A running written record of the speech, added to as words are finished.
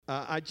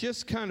I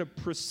just kind of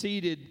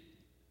proceeded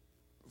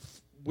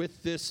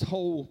with this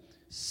whole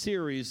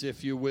series,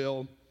 if you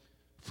will,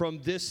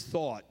 from this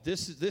thought.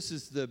 This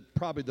is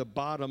probably the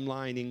bottom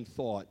lining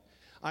thought.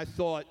 I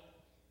thought,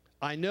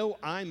 I know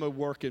I'm a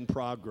work in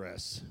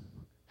progress.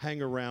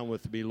 Hang around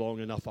with me long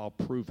enough, I'll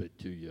prove it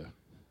to you.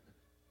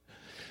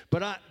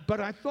 But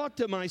I thought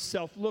to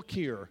myself, look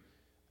here,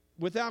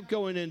 without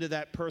going into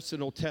that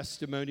personal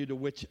testimony to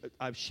which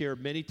I've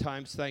shared many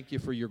times, thank you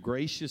for your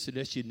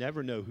graciousness. You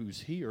never know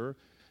who's here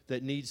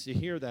that needs to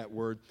hear that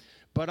word.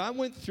 But I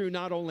went through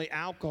not only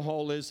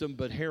alcoholism,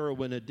 but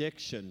heroin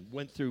addiction.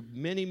 Went through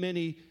many,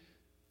 many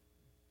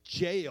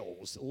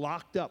jails,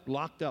 locked up.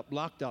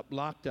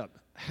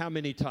 How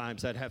many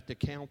times? I'd have to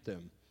count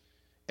them.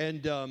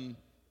 And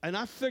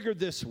I figured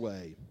this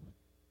way.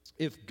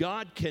 If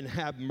God can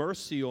have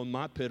mercy on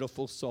my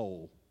pitiful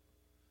soul,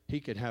 He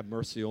can have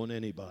mercy on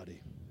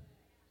anybody.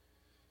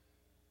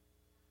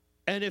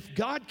 And if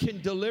God can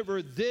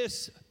deliver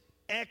this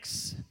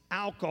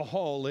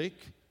ex-alcoholic,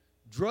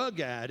 drug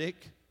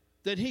addict,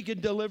 then He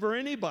can deliver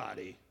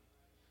anybody.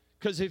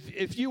 Because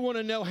if you want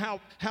to know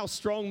how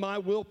strong my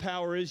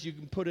willpower is, you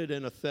can put it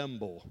in a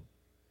thimble.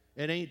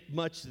 It ain't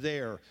much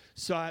there.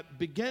 So I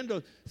began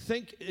to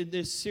think in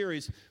this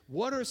series,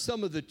 what are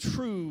some of the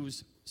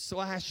truths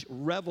 /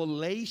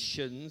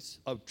 revelations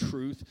of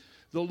truth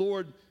the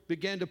Lord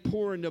began to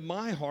pour into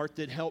my heart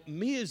that helped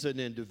me as an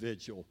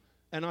individual?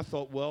 And I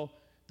thought, well,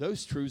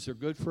 those truths are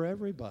good for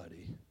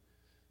everybody.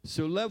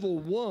 So level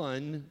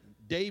 1,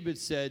 David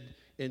said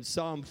in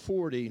Psalm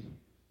 40,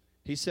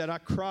 he said, I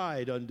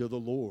cried unto the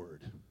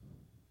Lord.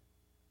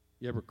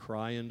 You ever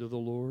cry unto the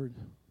Lord?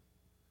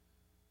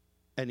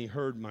 And He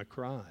heard my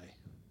cry.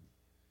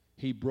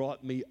 He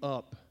brought me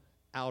up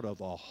out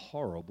of a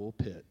horrible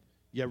pit.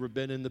 You ever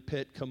been in the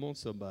pit? Come on,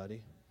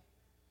 somebody.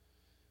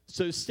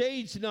 So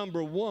stage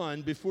number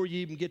 1, before you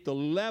even get to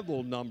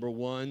level number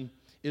 1,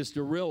 is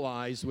to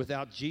realize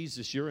without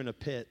Jesus, you're in a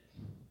pit.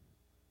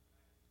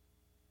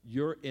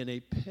 You're in a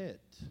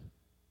pit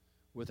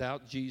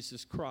without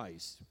Jesus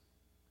Christ.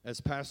 As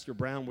Pastor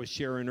Brown was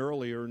sharing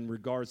earlier in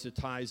regards to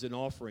tithes and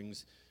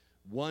offerings,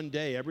 one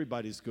day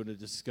everybody's going to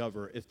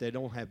discover if they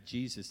don't have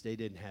Jesus, they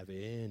didn't have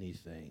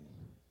anything.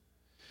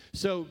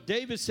 So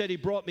David said He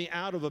brought me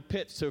out of a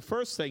pit. So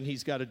first thing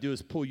He's got to do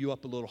is pull you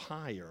up a little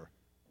higher.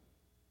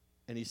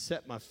 And He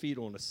set my feet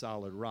on a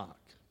solid rock.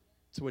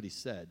 That's what He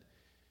said.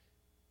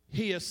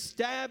 He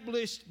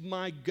established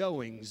my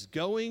goings.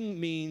 Going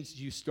means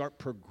you start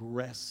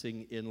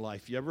progressing in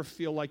life. You ever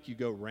feel like you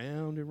go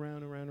round and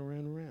round and round and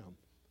round and round?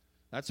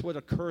 That's what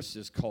a curse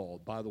is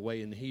called, by the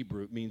way, in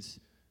Hebrew. It means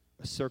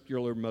a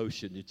circular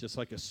motion. It's just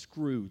like a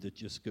screw that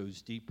just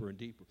goes deeper and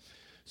deeper.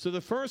 So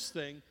the first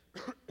thing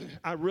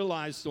I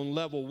realized on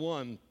level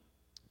 1,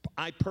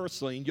 I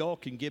personally, and y'all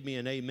can give me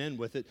an amen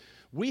with it,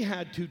 we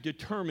had to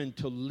determine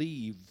to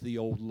leave the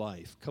old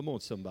life. Come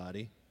on,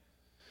 somebody.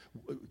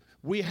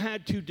 We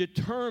had to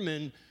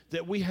determine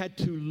that we had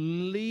to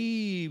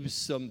leave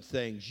some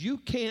things. You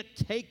can't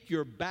take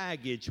your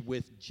baggage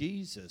with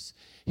Jesus.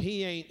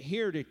 He ain't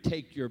here to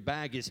take your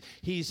baggage.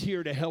 He's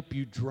here to help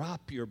you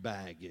drop your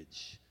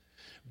baggage.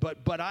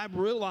 But I've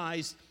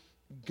realized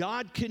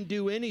God can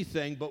do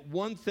anything, but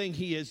one thing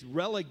He has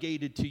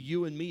relegated to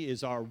you and me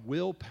is our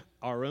will,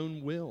 our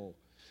own will.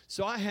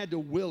 So I had to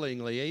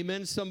willingly,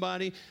 amen,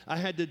 somebody? I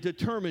had to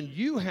determine,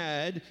 you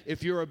had,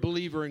 if you're a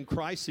believer in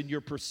Christ and you're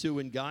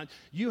pursuing God,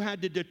 you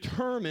had to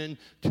determine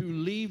to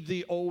leave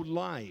the old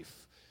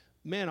life.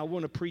 Man, I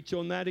want to preach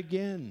on that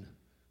again,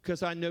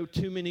 because I know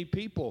too many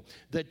people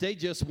that they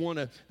just want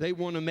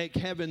to make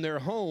heaven their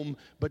home,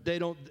 but they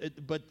don't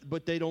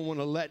want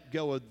to let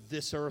go of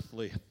this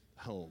earthly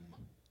home.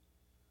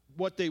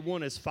 What they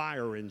want is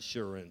fire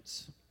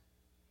insurance,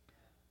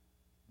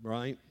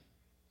 right?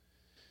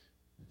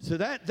 So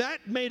that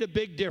made a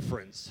big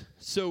difference.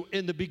 So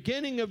in the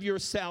beginning of your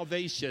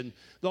salvation,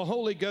 the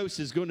Holy Ghost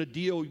is going to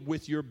deal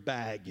with your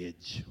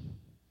baggage.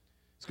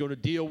 It's going to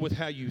deal with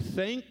how you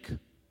think,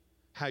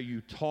 how you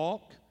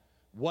talk,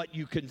 what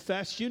you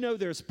confess. You know,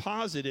 there's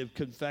positive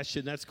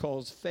confession, that's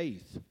called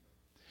faith.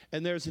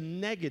 And there's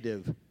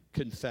negative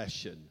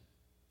confession.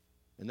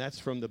 And that's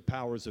from the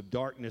powers of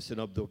darkness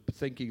and of the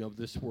thinking of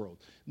this world.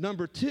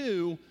 Number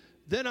 2,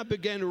 then I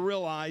began to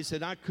realize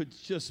that I could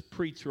just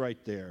preach right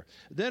there.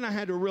 Then I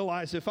had to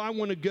realize if I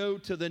want to go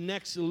to the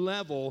next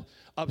level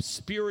of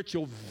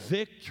spiritual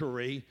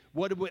victory,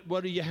 what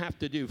do you have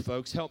to do,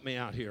 folks? Help me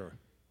out here.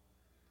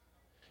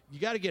 You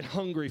got to get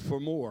hungry for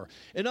more.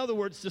 In other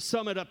words, to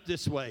sum it up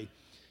this way,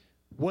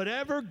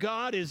 whatever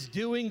God is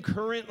doing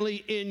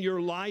currently in your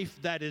life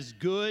that is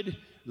good,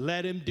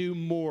 let Him do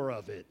more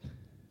of it.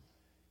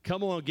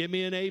 Come on, give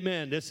me an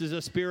amen. This is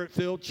a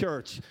Spirit-filled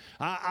church.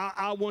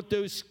 I want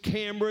those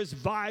cameras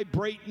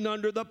vibrating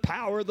under the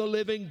power of the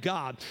living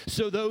God.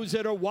 So those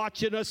that are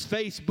watching us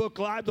Facebook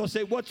Live, they'll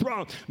say, what's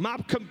wrong? My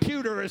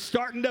computer is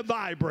starting to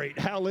vibrate.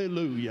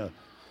 Hallelujah.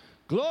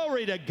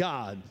 Glory to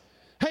God.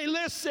 Hey,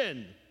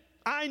 listen,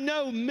 I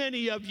know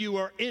many of you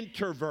are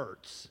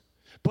introverts.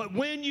 But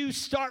when you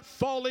start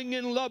falling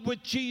in love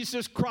with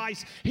Jesus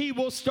Christ, he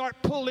will start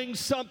pulling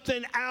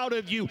something out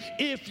of you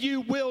if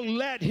you will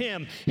let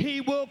him.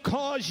 He will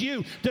cause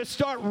you to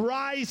start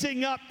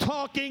rising up,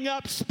 talking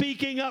up,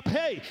 speaking up,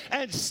 hey,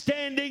 and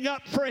standing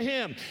up for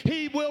him.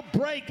 He will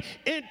break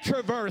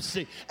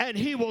introversy, and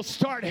he will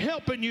start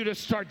helping you to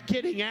start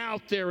getting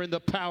out there in the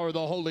power of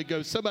the Holy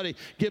Ghost. Somebody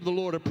give the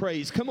Lord a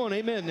praise. Come on,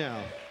 amen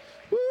now.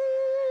 Woo,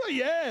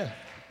 yeah.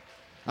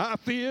 I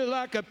feel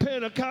like a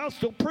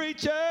Pentecostal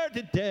preacher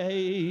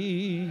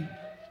today.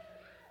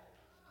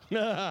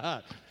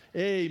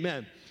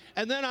 Amen.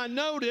 And then I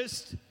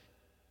noticed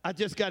I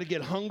just got to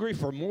get hungry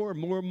for more and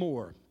more and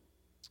more.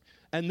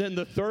 And then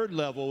the third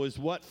level is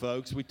what,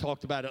 folks? We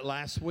talked about it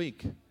last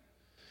week.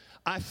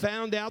 I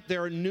found out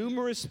there are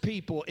numerous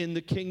people in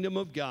the kingdom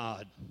of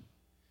God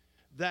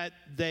that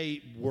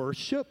they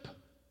worship,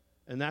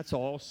 and that's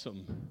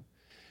awesome.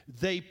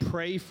 They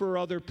pray for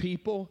other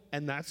people,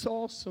 and that's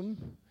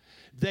awesome.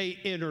 They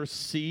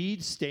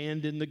intercede,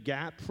 stand in the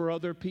gap for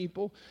other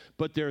people.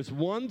 But there's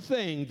one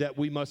thing that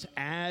we must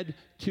add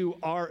to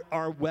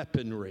our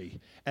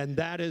weaponry, and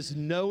that is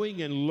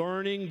knowing and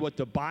learning what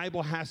the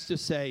Bible has to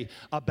say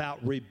about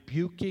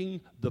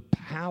rebuking the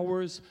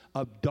powers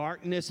of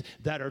darkness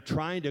that are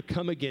trying to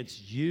come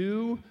against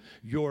you,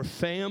 your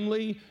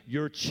family,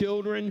 your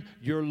children,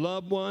 your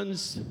loved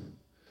ones.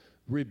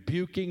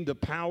 Rebuking the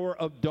power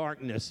of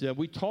darkness.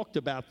 We talked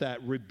about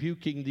that,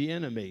 rebuking the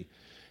enemy.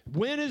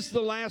 When is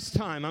the last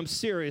time, I'm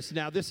serious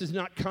now, this is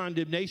not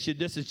condemnation,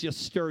 this is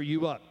just stir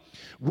you up.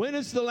 When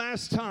is the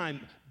last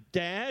time,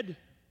 Dad,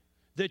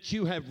 that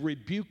you have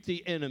rebuked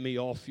the enemy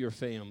off your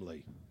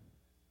family?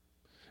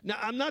 Now,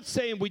 I'm not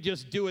saying we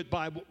just do it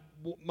by,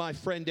 my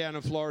friend down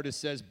in Florida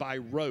says, by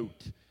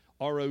rote,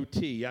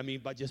 R-O-T, I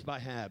mean, just by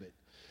habit.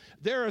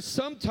 There are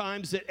some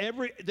times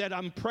that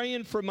I'm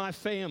praying for my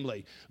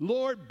family.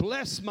 Lord,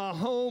 bless my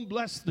home,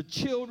 bless the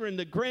children,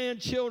 the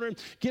grandchildren,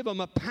 give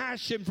them a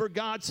passion for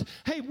God's.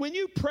 Hey, when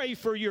you pray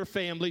for your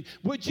family,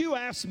 would you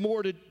ask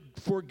more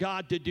for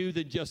God to do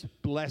than just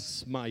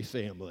bless my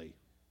family?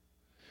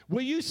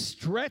 Will you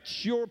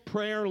stretch your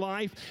prayer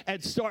life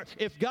and start,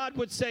 if God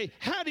would say,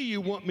 how do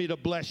you want me to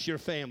bless your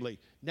family?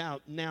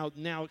 Now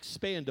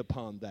expand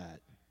upon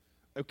that,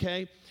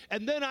 okay?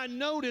 And then I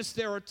notice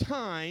there are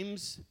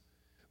times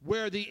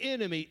where the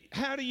enemy,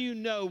 how do you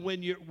know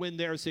when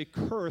there's a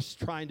curse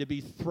trying to be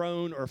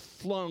thrown or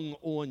flung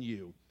on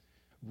you?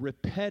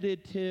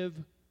 Repetitive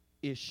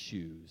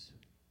issues.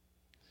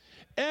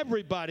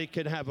 Everybody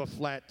can have a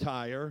flat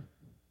tire.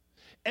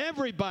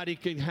 Everybody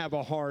can have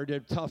a hard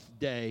and tough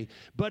day,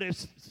 but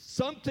if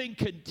something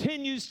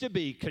continues to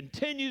be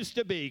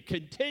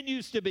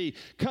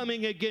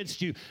coming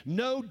against you,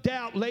 no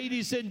doubt,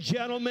 ladies and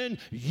gentlemen,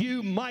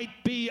 you might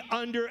be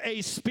under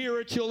a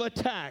spiritual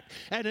attack.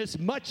 And as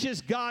much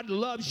as God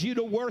loves you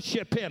to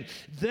worship him,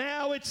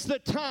 now it's the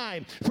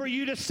time for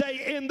you to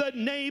say, in the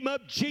name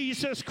of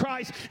Jesus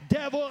Christ,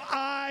 devil,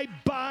 I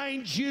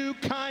bind you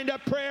kind of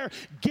prayer.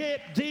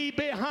 Get thee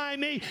behind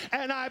me,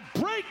 and I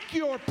break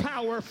your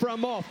power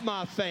from off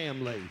my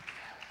family.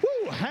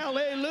 Woo,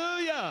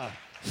 hallelujah.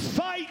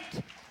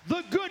 Fight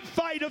the good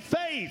fight of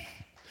faith.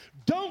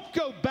 Don't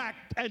go back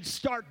and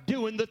start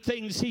doing the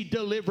things he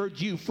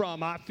delivered you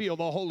from. I feel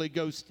the Holy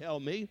Ghost tell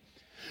me.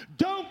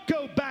 Don't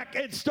go back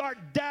and start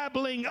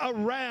dabbling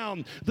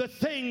around the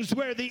things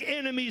where the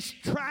enemy's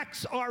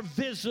tracks are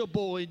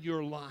visible in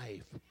your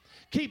life.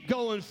 Keep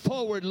going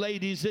forward,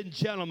 ladies and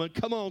gentlemen.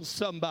 Come on,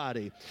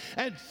 somebody.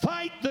 And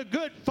fight the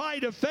good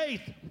fight of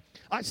faith.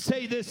 I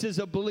say this as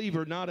a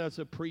believer, not as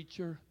a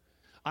preacher.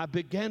 I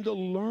began to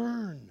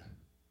learn.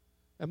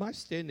 Am I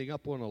standing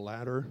up on a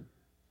ladder?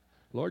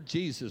 Lord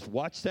Jesus,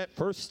 watch that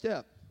first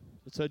step.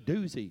 It's a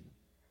doozy.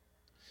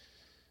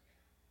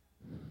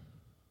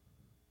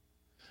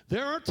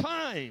 There are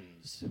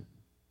times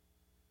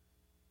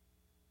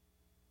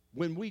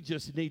when we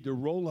just need to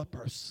roll up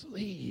our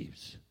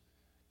sleeves,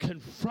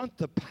 confront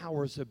the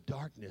powers of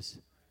darkness.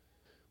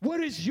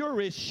 What is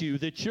your issue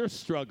that you're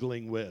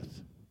struggling with?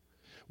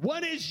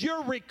 What is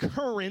your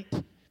recurrent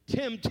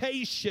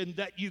temptation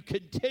that you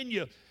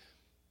continue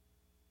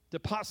to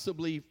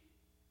possibly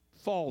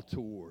fall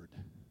toward?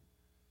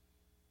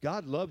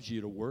 God loves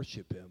you to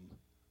worship him,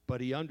 but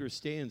he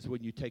understands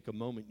when you take a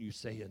moment and you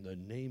say, in the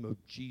name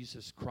of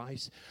Jesus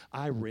Christ,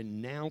 I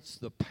renounce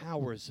the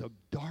powers of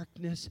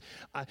darkness.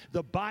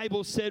 The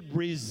Bible said,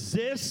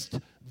 resist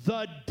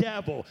the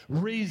devil.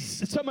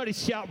 Somebody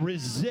shout,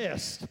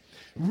 resist.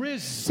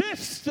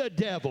 Resist the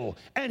devil,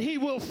 and he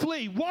will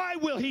flee. Why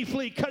will he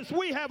flee? Because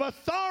we have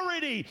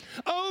authority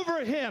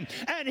over him,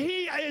 and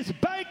he is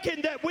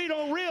banking that we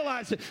don't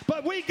realize it.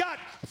 But we got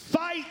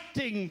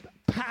fighting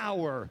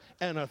power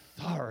and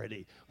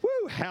authority.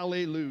 Woo,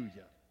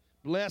 hallelujah.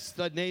 Bless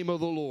the name of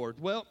the Lord.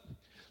 Well,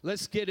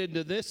 let's get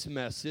into this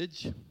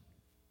message.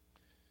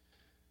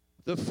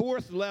 The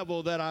fourth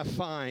level that I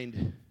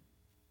find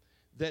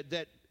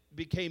that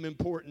became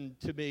important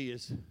to me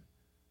is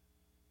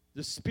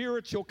the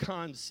spiritual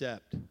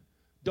concept.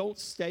 Don't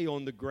stay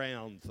on the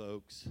ground,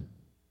 folks.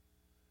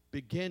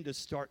 Begin to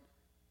start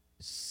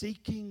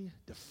seeking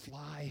to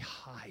fly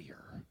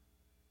higher.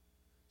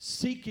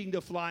 Seeking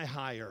to fly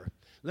higher.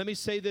 Let me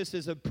say this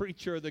as a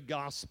preacher of the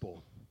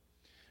gospel.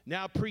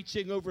 Now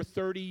preaching over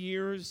 30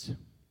 years,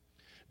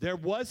 there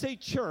was a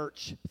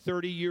church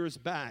 30 years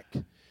back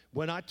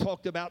when I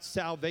talked about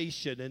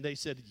salvation, and they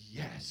said,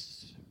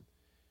 yes.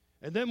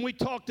 And then we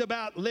talked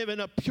about living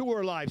a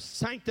pure life,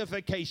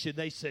 sanctification.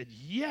 They said,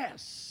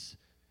 yes.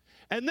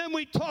 And then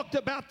we talked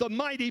about the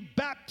mighty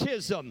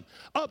baptism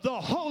of the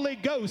Holy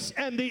Ghost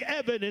and the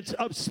evidence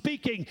of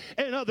speaking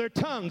in other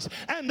tongues.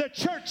 And the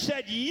church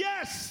said,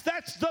 yes,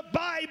 that's the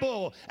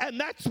Bible, and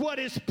that's what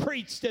is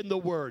preached in the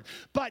Word.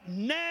 But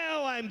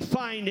now I'm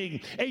finding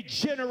a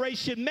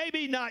generation,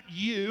 maybe not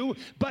you,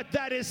 but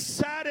that is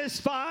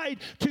satisfied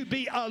to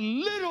be a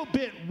little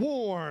bit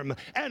warm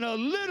and a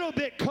little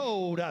bit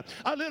cold, a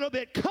little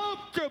bit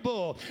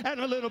comfortable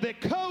and a little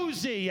bit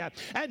cozy.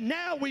 And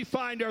now we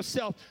find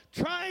ourselves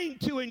trying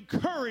to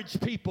encourage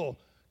people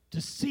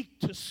to seek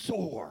to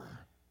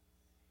soar.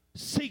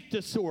 Seek to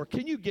soar.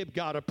 Can you give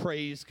God a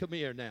praise? Come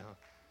here now.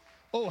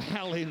 Oh,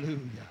 hallelujah.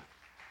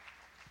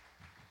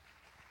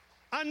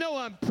 I know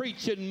I'm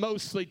preaching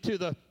mostly to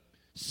the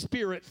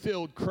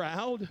Spirit-filled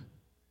crowd,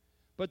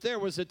 but there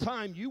was a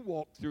time you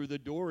walked through the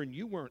door and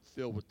you weren't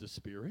filled with the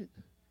Spirit.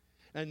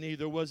 And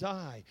neither was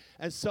I.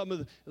 And some of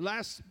the,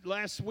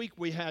 last week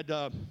we had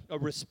a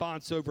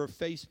response over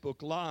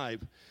Facebook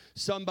Live.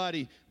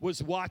 Somebody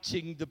was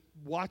watching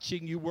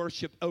you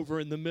worship over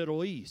in the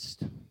Middle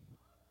East,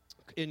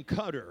 in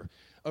Qatar,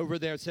 over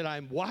there. Said,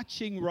 I'm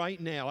watching right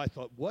now. I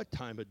thought, what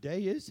time of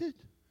day is it?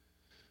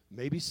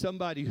 Maybe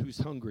somebody who's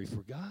hungry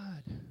for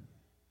God.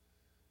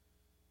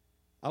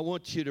 I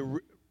want you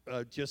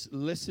to just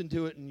listen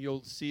to it, and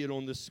you'll see it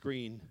on the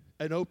screen.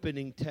 An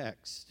opening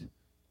text.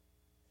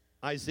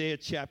 Isaiah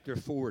chapter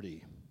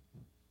 40,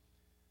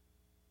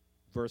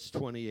 verse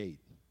 28.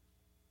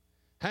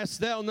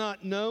 Hast thou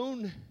not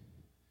known,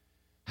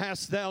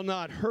 hast thou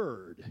not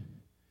heard,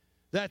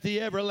 that the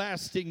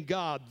everlasting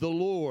God, the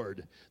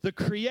Lord, the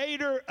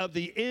creator of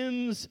the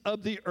ends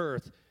of the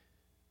earth,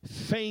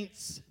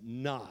 faints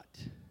not,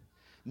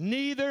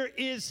 neither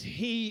is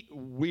he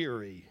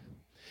weary.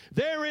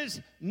 There is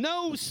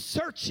no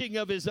searching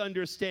of his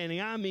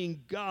understanding. I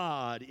mean,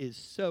 God is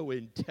so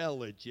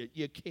intelligent,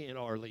 you can't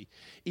hardly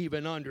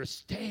even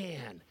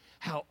understand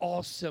how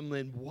awesome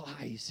and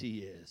wise he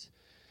is.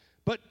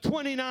 But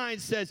 29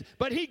 says,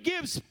 but he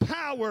gives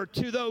power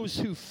to those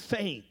who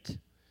faint,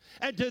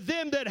 and to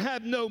them that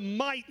have no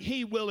might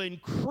he will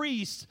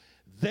increase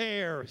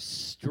their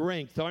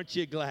strength. Aren't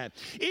you glad?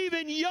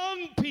 Even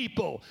young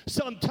people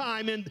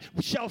sometime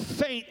shall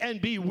faint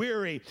and be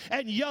weary,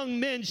 and young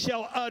men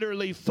shall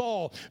utterly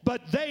fall.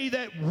 But they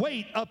that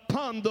wait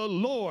upon the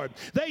Lord,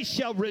 they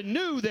shall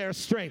renew their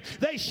strength.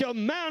 They shall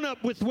mount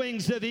up with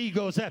wings of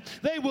eagles.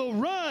 They will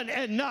run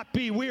and not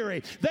be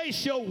weary. They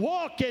shall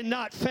walk and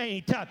not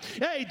faint.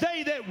 Hey,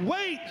 they that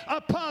wait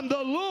upon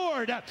the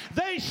Lord,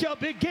 they shall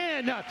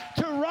begin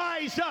to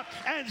rise up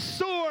and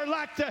soar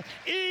like the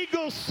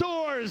eagle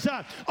soars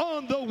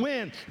on the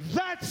wind.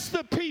 That's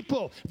the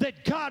people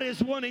that God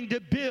is wanting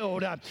to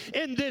build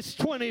in this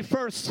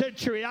 21st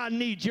century. I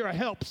need your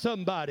help,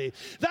 somebody.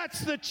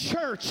 That's the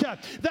church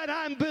that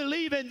I'm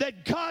believing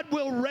that God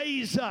will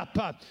raise up.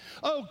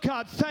 Oh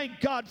God, thank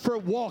God for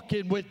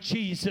walking with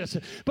Jesus.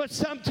 But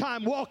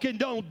sometimes walking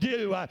don't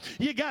do.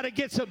 You got to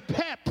get some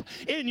pep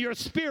in your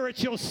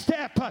spiritual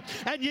step,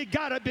 and you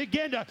got to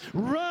begin to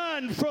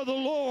run for the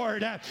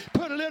Lord.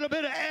 Put a little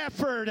bit of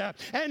effort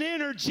and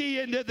energy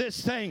into this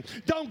thing.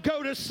 Don't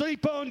go to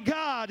sleep on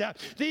God.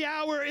 The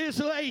hour is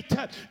late.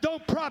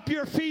 Don't prop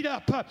your feet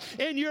up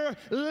in your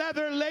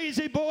leather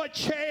lazy boy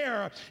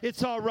chair.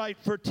 It's all right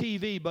for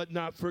TV, but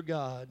not for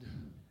God.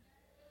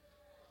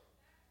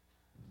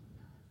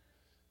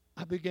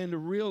 I began to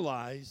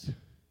realize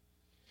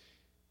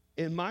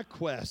in my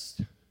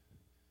quest,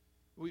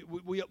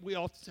 we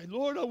all say,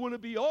 Lord, I want to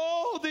be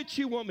all that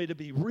you want me to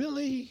be.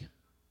 Really?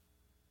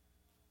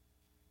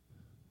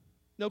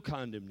 No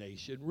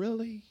condemnation.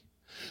 Really?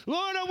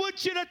 Lord, I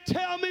want you to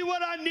tell me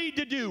what I need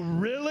to do.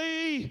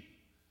 Really?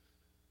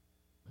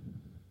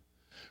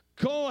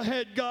 Go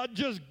ahead, God.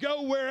 Just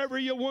go wherever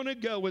you want to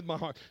go with my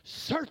heart.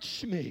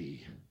 Search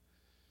me.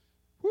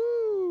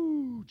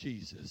 Woo,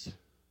 Jesus.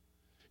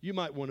 You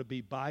might want to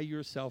be by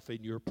yourself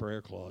in your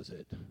prayer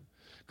closet,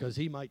 because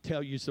he might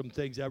tell you some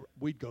things that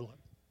we'd go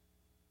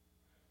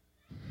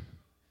like,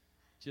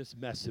 just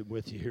messing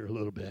with you here a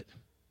little bit.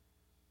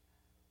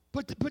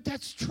 But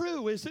that's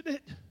true, isn't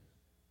it?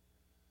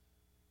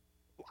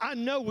 I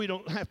know we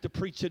don't have to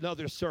preach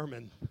another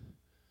sermon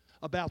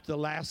about the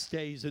last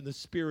days and the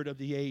spirit of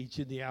the age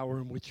and the hour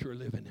in which we're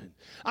living in.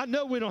 I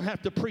know we don't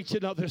have to preach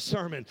another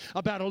sermon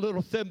about a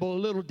little thimble, a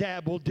little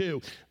dab will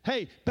do.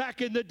 Hey,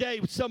 back in the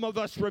day, some of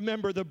us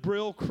remember the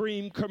Brill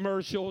cream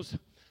commercials.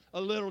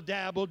 A little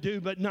dab will do,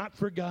 but not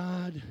for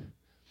God.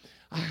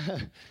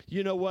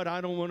 You know what?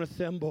 I don't want a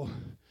thimble.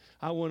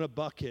 I want a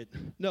bucket.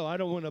 No, I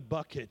don't want a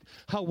bucket.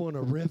 I want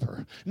a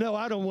river. No,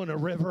 I don't want a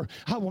river.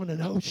 I want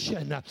an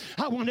ocean.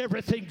 I want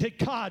everything that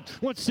God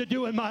wants to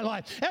do in my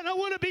life. And I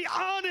want to be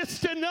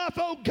honest enough,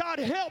 oh God,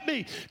 help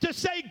me to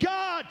say,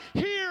 God,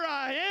 here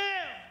I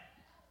am.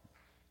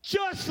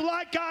 Just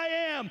like I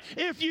am.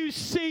 If you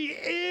see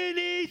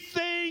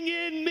anything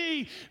in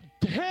me,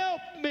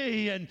 help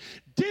me and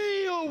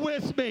deal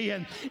with me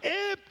and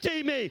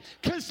empty me.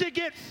 Because to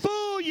get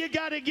full, you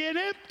got to get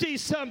empty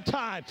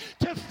sometime.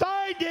 To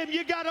find him,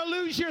 you got to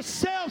lose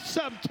yourself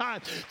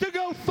sometime. To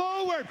go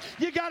forward,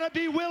 you got to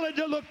be willing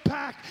to look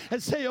back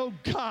and say, oh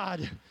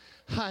God,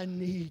 I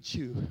need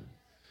you.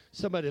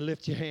 Somebody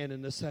lift your hand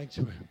in the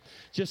sanctuary.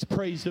 Just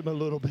praise him a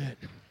little bit.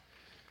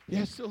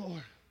 Yes,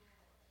 Lord.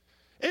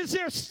 Is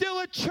there still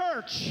a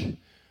church?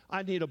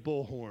 I need a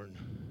bullhorn.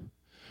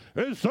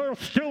 Is there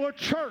still a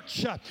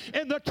church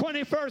in the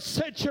 21st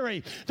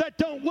century that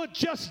don't want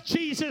just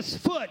Jesus'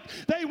 foot?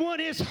 They want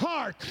his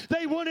heart.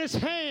 They want his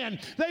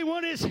hand. They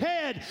want his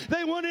head.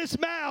 They want his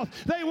mouth.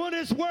 They want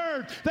his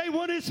word. They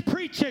want his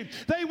preaching.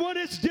 They want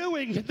his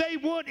doing. They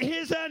want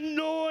his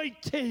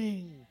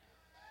anointing.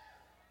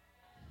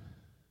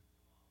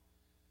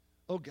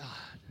 Oh, God.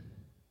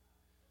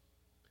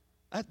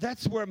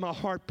 That's where my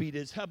heartbeat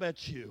is. How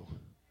about you?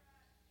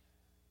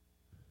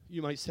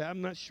 You might say,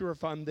 I'm not sure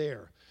if I'm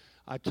there.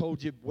 I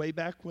told you way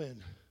back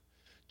when,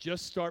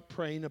 just start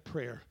praying a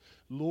prayer.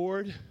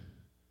 Lord,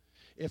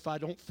 if I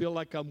don't feel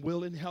like I'm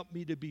willing, help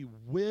me to be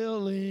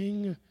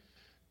willing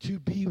to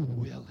be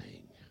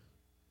willing.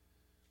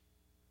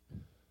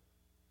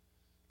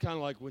 Kind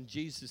of like when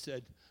Jesus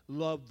said,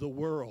 love the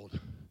world.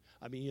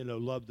 I mean,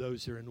 love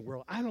those who are in the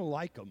world. I don't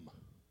like them.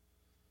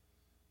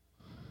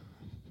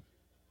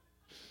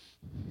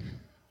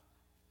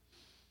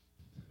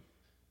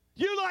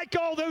 You like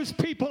all those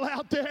people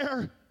out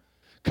there?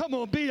 Come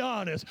on, be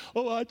honest.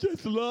 Oh, I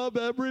just love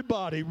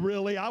everybody.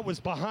 Really, I was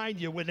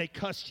behind you when they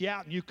cussed you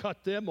out and you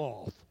cut them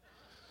off.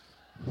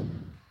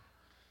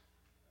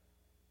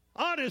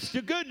 Honest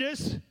to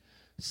goodness,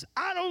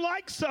 I don't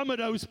like some of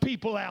those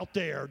people out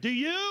there. Do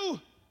you?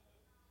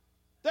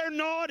 They're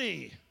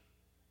naughty.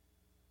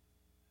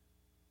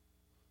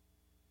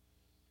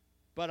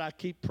 But I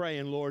keep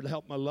praying, Lord,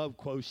 help my love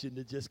quotient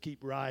to just keep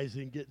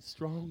rising, getting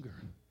stronger.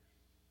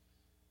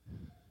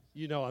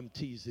 You know I'm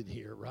teasing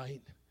here,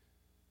 right?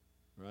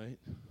 Right?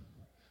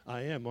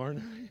 I am,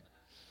 aren't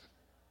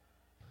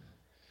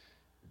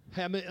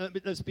I?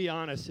 Let's be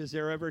honest. Is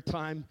there ever a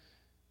time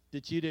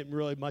that you didn't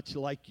really much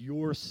like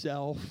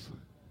yourself?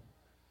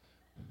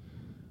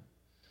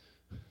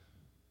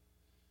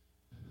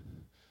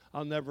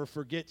 I'll never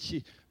forget,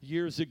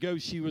 years ago,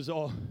 she was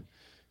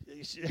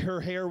her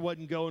hair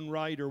wasn't going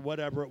right or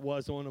whatever it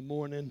was on a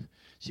morning.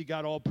 She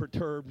got all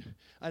perturbed.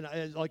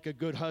 And like a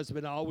good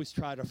husband, I always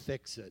try to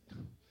fix it.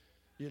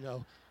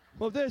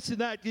 Well, this and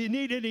that, do you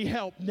need any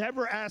help?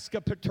 Never ask a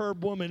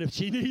perturbed woman if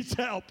she needs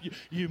help.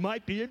 You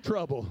might be in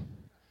trouble.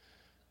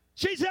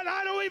 She said,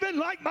 I don't even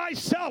like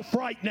myself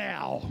right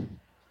now.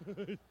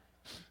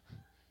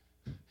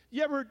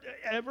 You ever,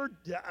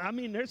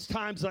 there's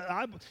times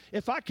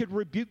if I could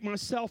rebuke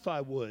myself,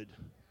 I would.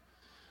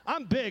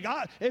 I'm big.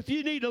 If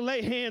you need to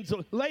lay hands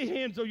on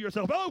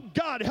yourself. Oh,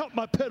 God, help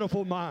my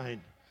pitiful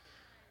mind.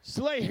 Just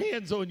lay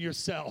hands on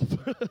yourself.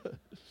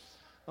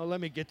 Oh,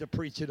 let me get to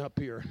preaching up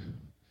here.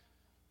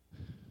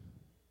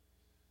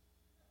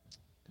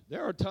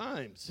 There are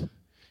times.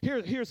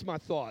 Here's my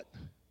thought.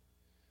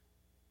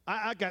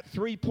 I got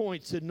 3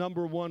 points that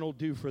number one will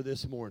do for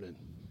this morning.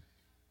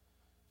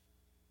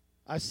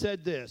 I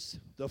said this: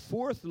 the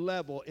fourth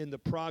level in the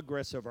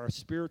progress of our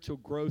spiritual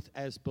growth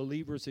as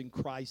believers in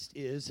Christ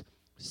is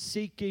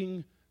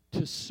seeking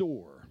to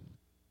soar.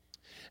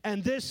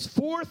 And this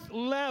fourth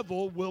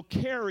level will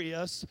carry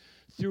us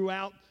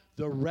throughout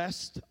the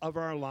rest of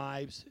our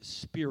lives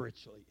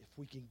spiritually, if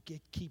we can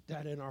keep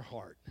that in our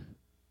heart.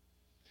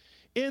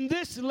 In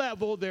this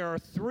level, there are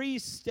 3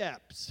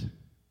 steps.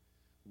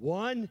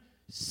 1,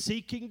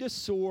 seeking to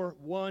soar.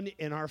 1,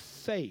 in our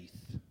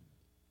faith.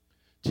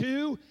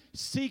 2,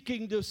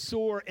 seeking to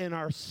soar in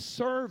our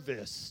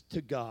service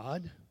to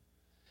God.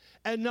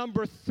 And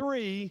number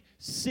 3,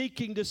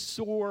 seeking to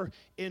soar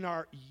in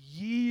our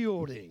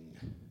yielding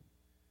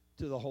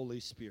to the Holy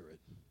Spirit.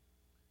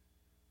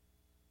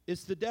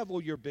 Is the devil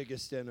your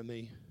biggest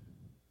enemy?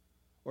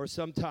 Or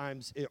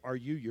sometimes are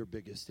you your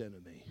biggest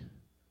enemy?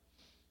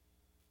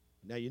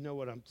 Now you know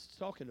what I'm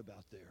talking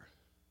about there.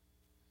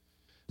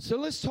 So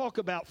let's talk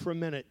about for a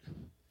minute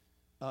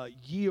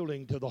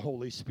yielding to the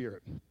Holy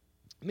Spirit.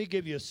 Let me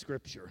give you a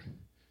scripture.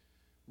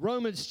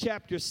 Romans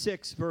chapter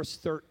 6, verse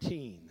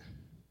 13.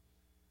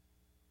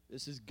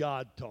 This is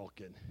God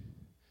talking.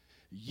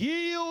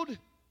 Yield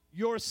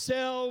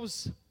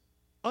yourselves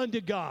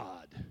unto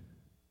God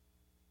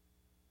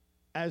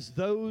as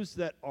those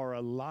that are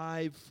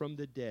alive from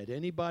the dead.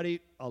 Anybody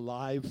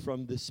alive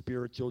from the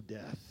spiritual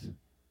death?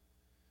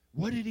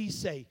 What did he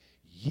say?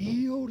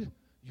 Yield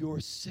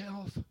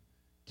yourself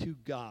to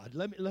God.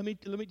 Let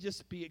me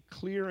just be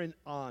clear and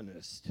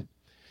honest.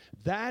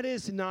 That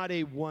is not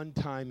a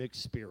one-time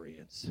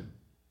experience.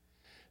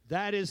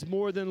 that is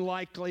more than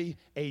likely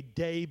a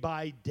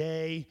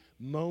day-by-day,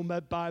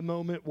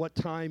 moment-by-moment, what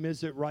time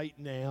is it right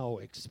now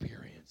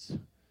experience.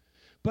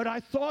 But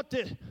I thought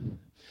that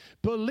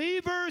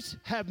believers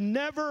have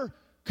never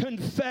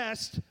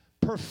confessed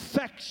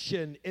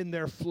perfection in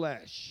their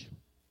flesh.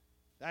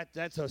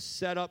 That's a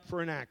setup for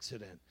an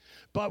accident.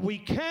 But we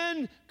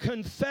can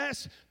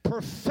confess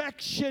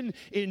perfection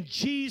in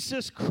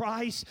Jesus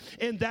Christ,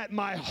 in that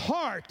my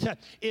heart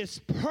is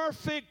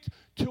perfect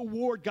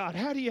toward God.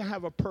 How do you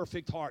have a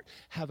perfect heart?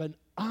 Have an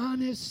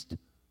honest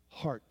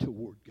heart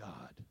toward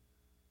God.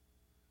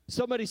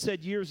 Somebody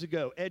said years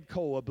ago, Ed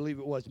Cole, I believe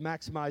it was,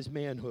 Maximize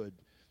Manhood.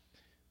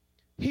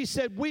 He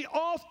said, we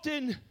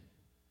often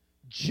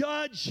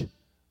judge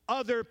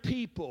other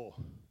people,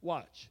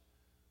 watch,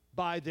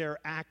 by their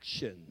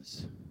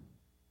actions,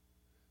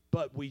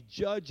 but we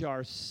judge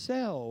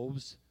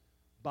ourselves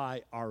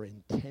by our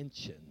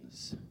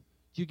intentions.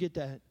 Do you get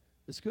that?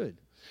 That's good.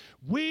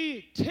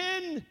 We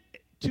tend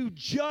to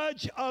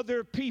judge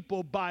other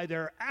people by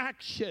their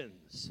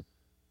actions,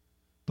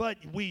 but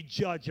we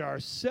judge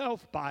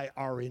ourselves by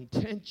our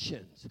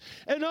intentions.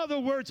 In other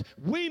words,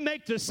 we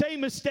make the same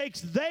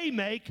mistakes they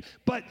make,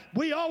 but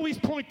we always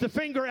point the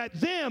finger at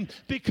them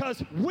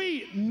because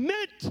we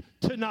meant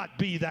to not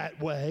be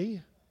that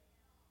way.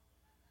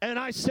 And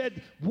I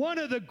said, one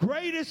of the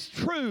greatest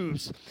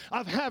truths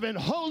of having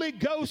Holy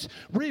Ghost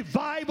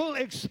revival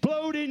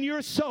explode in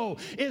your soul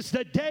is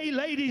the day,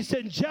 ladies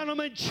and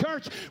gentlemen,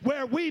 church,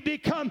 where we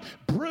become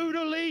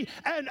brutally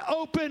and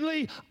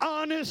openly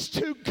honest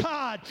to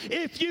God.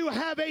 If you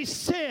have a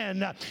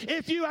sin,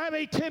 if you have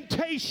a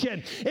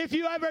temptation, if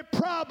you have a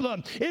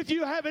problem, if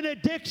you have an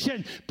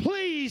addiction,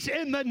 please,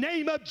 in the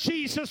name of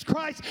Jesus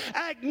Christ,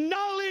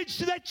 acknowledge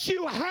that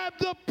you have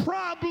the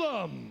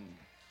problem.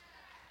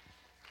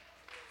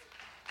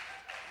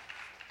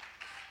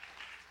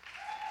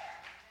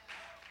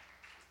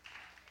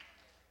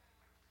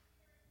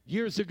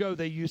 Years ago,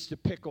 they used to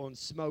pick on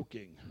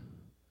smoking.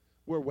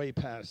 We're way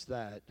past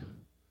that.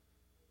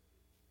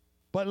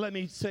 But let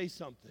me say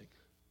something.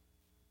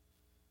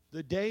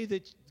 The day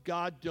that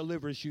God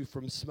delivers you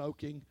from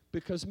smoking,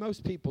 because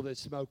most people that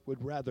smoke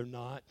would rather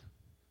not,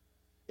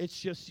 it's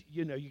just,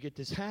 you get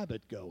this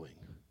habit going.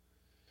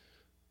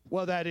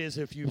 Well, that is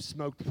if you've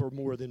smoked for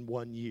more than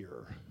 1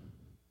 year.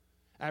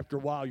 After a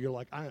while, you're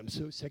like, I am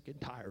so sick and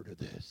tired of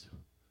this.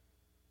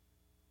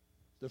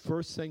 The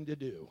first thing to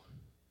do,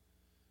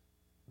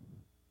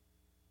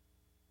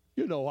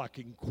 I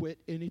can quit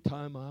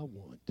anytime I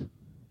want.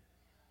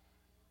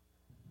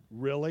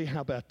 Really?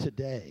 How about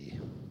today?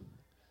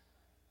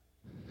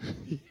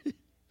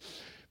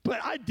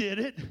 But I did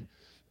it.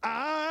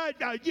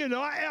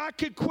 I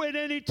could quit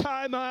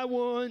anytime I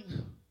want.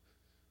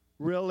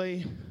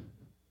 Really?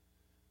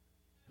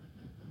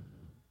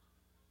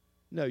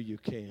 No, you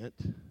can't.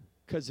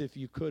 Because if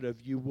you could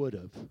have, you would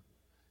have.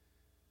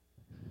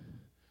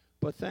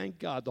 But thank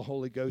God the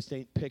Holy Ghost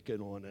ain't picking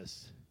on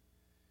us.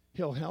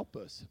 He'll help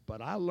us.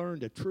 But I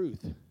learned a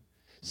truth.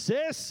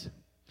 Sis,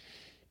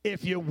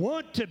 if you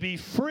want to be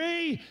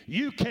free,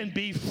 you can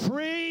be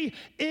free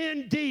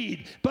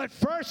indeed. But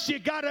first you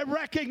got to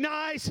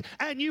recognize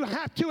and you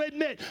have to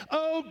admit,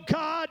 oh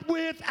God,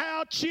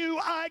 without you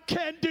I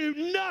can do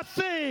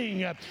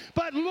nothing.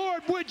 But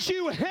Lord, would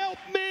you help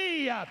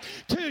me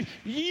to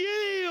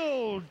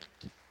yield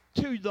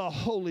to the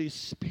Holy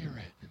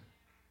Spirit?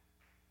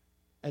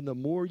 And the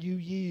more you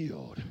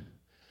yield,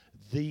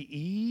 the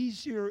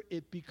easier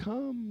it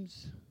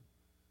becomes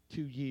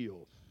to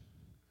yield.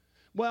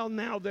 Well,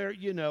 now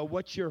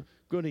what you're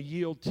going to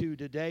yield to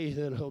today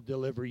that he'll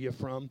deliver you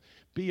from,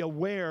 be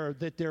aware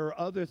that there are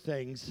other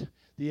things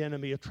the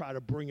enemy will try to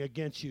bring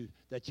against you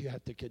that you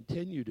have to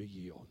continue to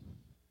yield.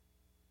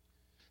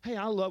 Hey,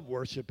 I love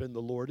worshiping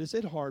the Lord. Is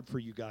it hard for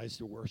you guys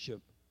to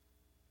worship?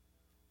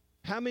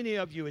 How many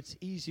of you, it's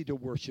easy to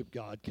worship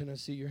God? Can I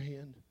see your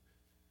hand?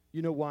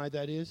 You know why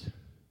that is?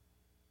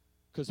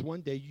 Because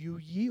one day you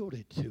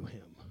yielded to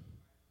him.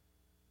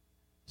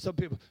 Some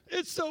people,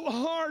 it's so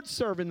hard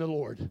serving the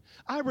Lord.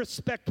 I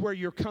respect where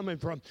you're coming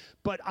from,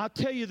 but I'll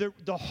tell you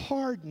the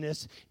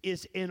hardness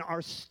is in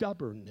our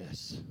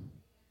stubbornness.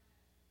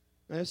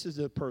 Now, this is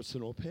a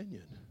personal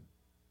opinion.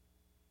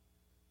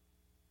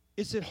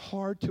 Is it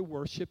hard to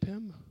worship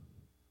him?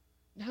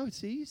 No,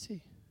 it's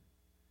easy.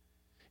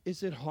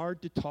 Is it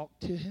hard to talk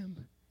to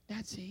him?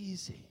 That's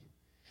easy.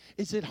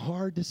 Is it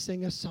hard to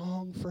sing a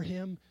song for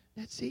him?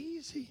 That's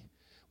easy.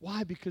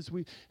 Why? Because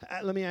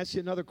let me ask you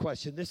another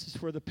question. This is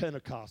for the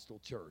Pentecostal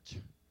church.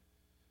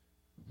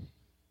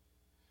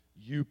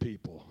 You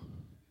people.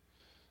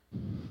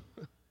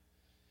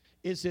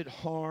 Is it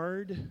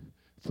hard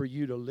for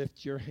you to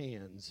lift your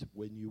hands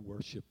when you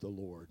worship the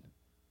Lord?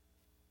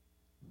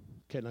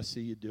 Can I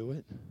see you do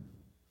it?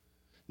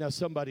 Now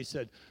somebody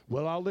said,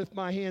 well, I'll lift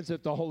my hands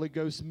if the Holy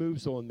Ghost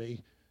moves on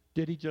me.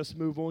 Did he just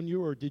move on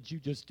you, or did you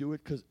just do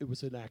it because it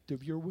was an act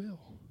of your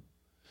will?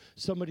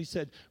 Somebody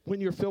said,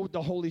 when you're filled with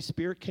the Holy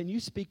Spirit, can you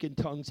speak in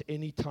tongues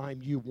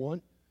anytime you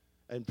want?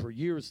 And for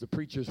years, the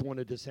preachers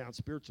wanted to sound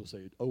spiritual,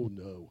 saying, oh,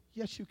 no.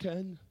 Yes, you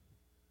can.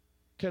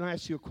 Can I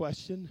ask you a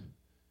question?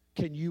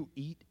 Can you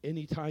eat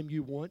anytime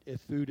you want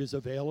if food is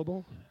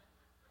available?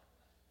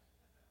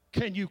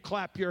 Can you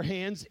clap your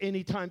hands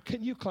anytime?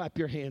 Can you clap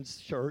your hands,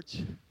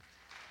 church?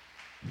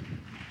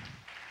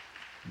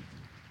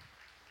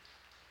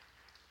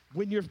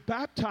 When you're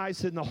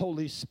baptized in the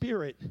Holy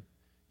Spirit,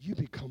 you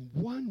become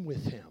one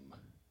with him.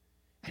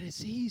 And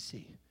it's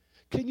easy.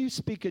 Can you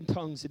speak in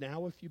tongues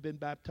now if you've been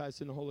baptized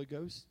in the Holy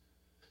Ghost?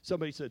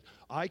 Somebody said,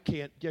 I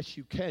can't. Yes,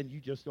 you can. You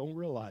just don't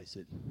realize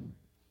it.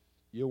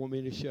 You want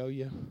me to show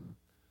you?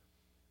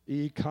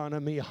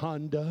 Economy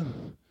Honda.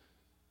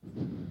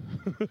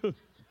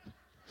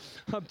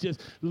 I'm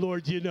just,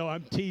 Lord, you know,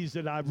 I'm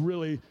teasing. I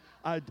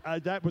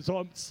that was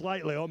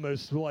slightly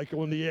almost like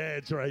on the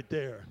edge right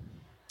there.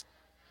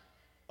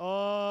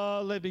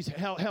 Oh, let me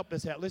help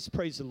us out. Let's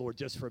praise the Lord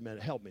just for a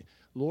minute. Help me.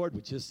 Lord,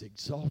 we just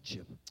exalt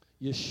you.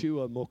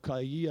 Yeshua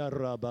Mokaya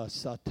Rabba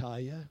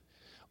Sataya.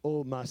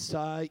 O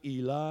Masai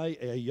Eli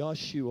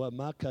Yeshua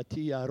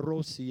Makatia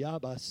Rosia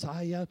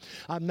Basaya.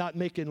 I'm not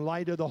making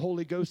light of the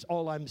Holy Ghost.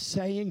 All I'm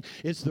saying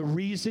is the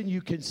reason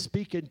you can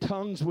speak in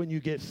tongues when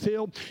you get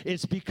filled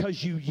is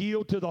because you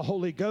yield to the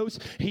Holy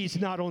Ghost. He's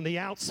not on the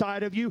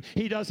outside of you.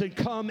 He doesn't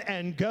come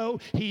and go.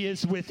 He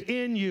is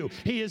within you.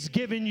 He has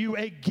given you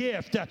a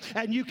gift,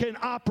 and you can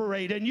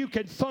operate and you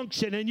can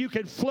function and you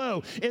can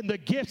flow in the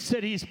gifts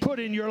that he's put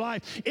in your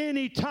life.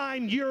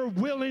 Anytime you're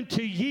willing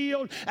to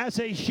yield as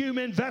a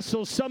human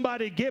vessel,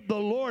 somebody give the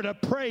Lord a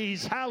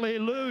praise.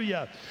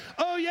 Hallelujah.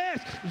 Oh, yes.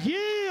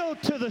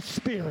 Yield to the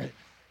Spirit.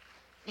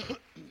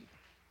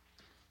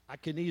 I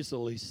can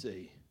easily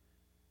see.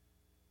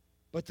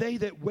 But they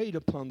that wait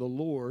upon the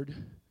Lord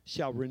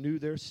shall renew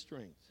their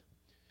strength.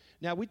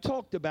 Now, we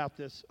talked about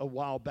this a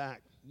while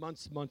back,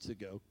 months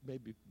ago,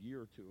 maybe a year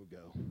or two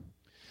ago.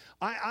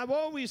 I've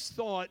always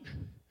thought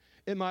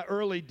in my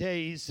early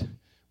days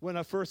when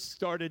I first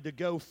started to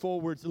go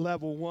forward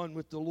level one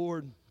with the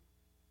Lord,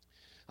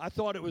 I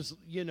thought it was,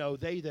 you know,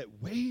 they that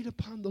wait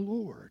upon the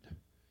Lord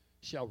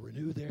shall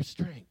renew their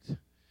strength.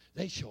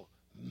 They shall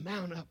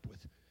mount up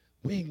with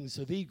wings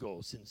of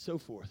eagles and so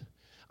forth.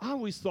 I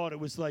always thought it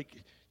was like,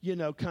 you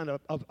know, kind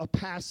of a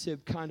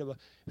passive kind of a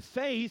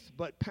faith,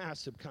 but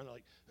passive, kind of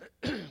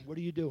like, what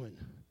are you doing?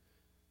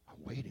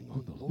 I'm waiting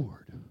on the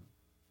Lord.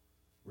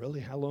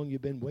 Really? How long you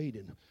been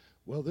waiting?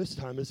 Well, this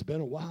time it's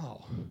been a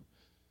while.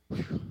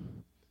 Whew.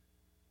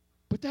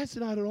 But that's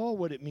not at all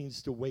what it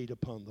means to wait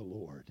upon the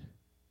Lord.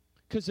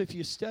 Because if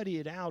you study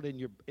it out in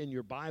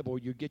your Bible,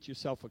 you get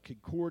yourself a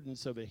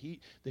concordance of the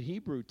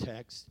Hebrew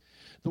text.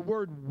 The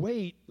word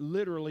wait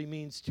literally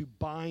means to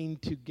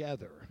bind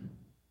together.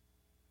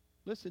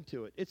 Listen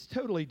to it. It's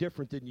totally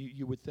different than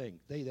you would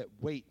think. They that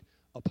wait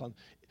upon.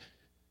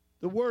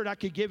 The word, I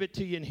could give it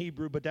to you in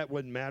Hebrew, but that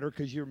wouldn't matter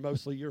because you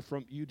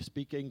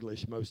speak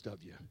English, most of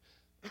you.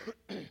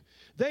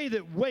 They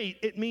that wait,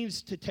 it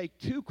means to take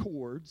two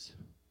cords.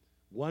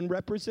 One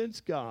represents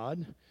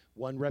God.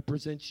 One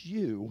represents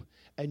you,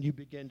 and you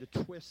begin to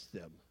twist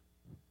them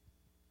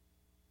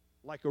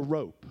like a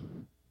rope,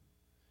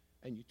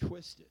 and you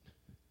twist it.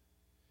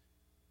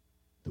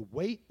 The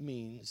wait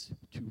means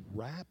to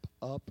wrap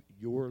up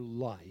your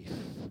life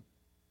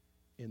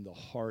in the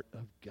heart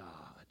of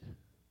God.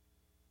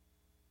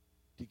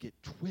 To get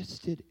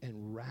twisted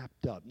and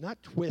wrapped up.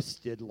 Not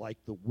twisted like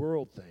the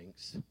world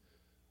thinks.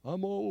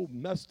 I'm all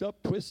messed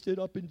up, twisted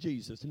up in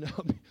Jesus. No,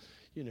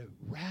 you know,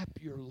 wrap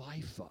your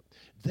life up.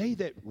 They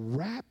that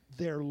wrap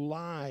their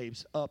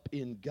lives up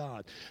in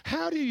God.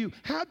 How do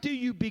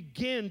you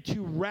begin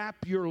to wrap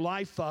your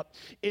life up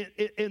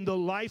in the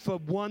life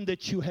of one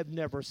that you have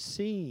never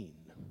seen?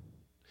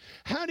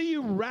 How do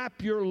you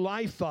wrap your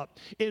life up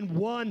in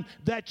one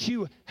that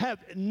you have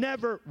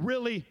never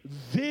really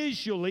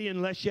visually,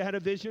 unless you had a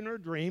vision or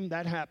a dream,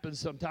 that happens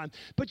sometimes,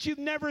 but you've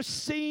never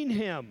seen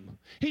him.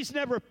 He's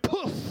never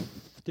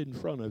poofed in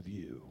front of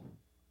you.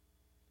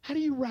 How do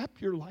you wrap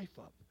your life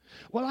up?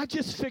 Well, I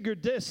just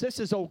figured this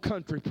is old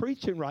country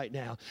preaching right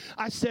now.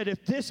 I said,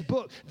 if this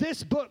book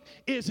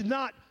is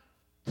not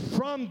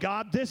from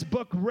God, this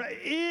book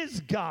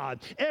is God.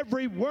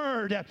 Every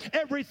word,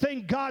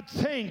 everything God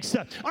thinks.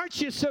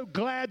 Aren't you so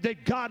glad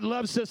that God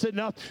loves us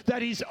enough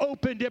that he's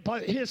opened up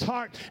his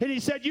heart and he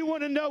said, you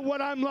want to know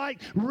what I'm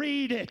like?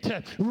 Read it.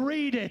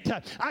 Read it.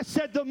 I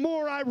said, the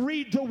more I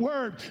read the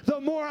word,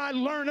 the more I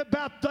learn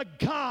about the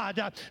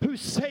God who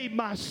saved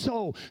my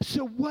soul.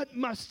 So what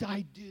must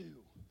I do?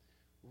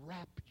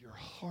 Wrap your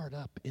heart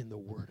up in the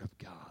word of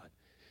God.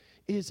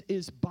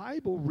 Is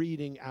Bible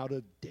reading out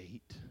of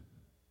date?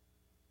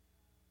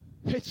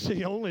 It's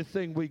the only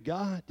thing we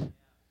got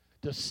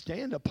to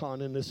stand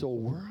upon in this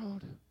old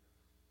world.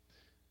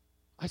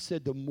 I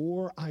said, the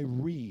more I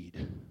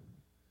read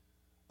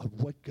of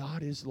what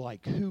God is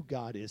like, who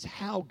God is,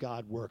 how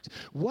God works,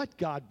 what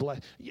God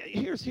bless.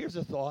 Here's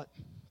a thought.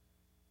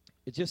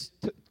 It just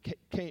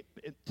came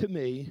to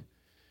me.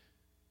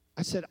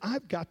 I said,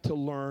 I've got to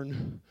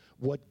learn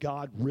what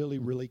God really,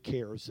 really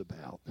cares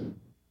about.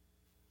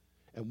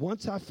 And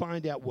once I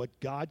find out what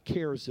God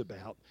cares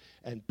about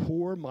and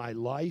pour my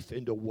life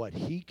into what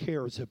he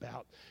cares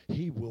about,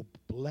 he will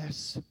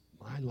bless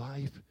my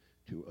life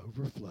to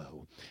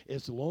overflow.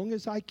 As long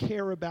as I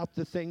care about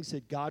the things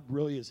that God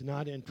really is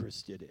not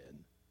interested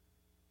in,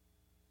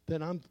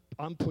 then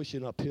I'm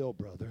pushing uphill,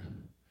 brother.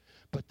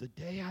 But the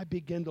day I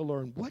begin to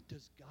learn, what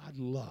does God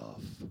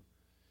love?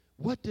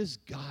 What does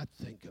God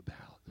think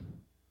about?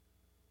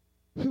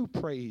 Who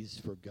prays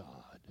for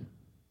God?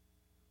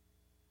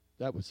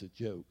 That was a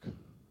joke.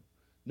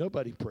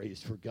 Nobody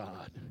prays for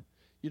God.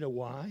 You know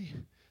why?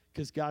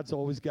 Because God's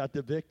always got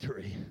the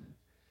victory.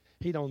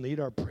 He don't need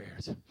our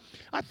prayers.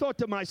 I thought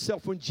to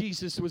myself when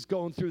Jesus was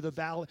going through the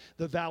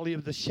valley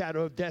of the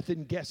shadow of death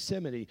in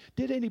Gethsemane,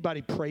 did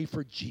anybody pray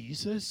for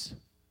Jesus?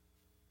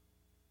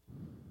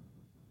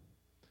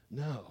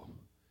 No,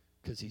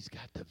 because he's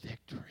got the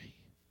victory.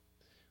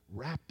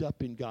 Wrapped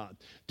up in God.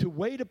 To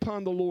wait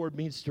upon the Lord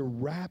means to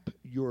wrap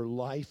your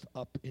life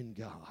up in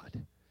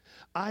God.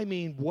 I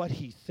mean what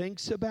he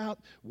thinks about,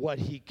 what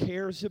he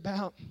cares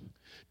about.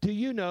 Do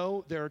you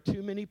know there are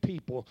too many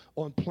people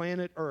on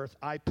planet Earth,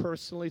 I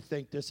personally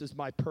think, this is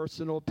my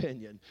personal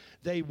opinion,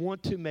 they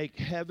want to make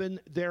heaven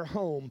their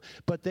home,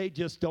 but they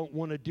just don't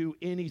want to do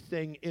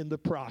anything in the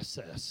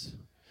process.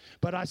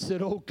 But I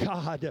said, oh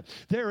God,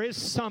 there is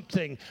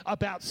something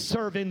about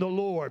serving the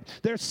Lord.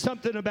 There's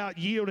something about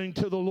yielding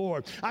to the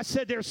Lord. I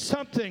said, there's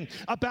something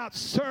about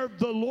serve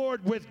the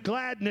Lord with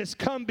gladness.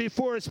 Come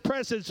before his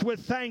presence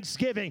with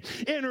thanksgiving.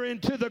 Enter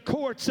into the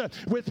courts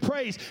with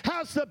praise.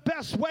 How's the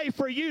best way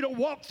for you to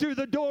walk through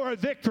the door of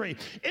victory?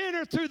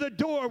 Enter through the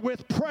door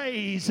with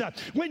praise.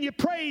 When you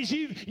praise,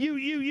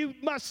 you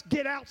must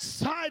get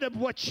outside of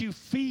what you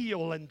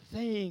feel and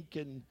think.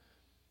 And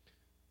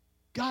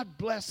God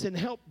bless and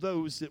help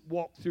those that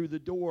walk through the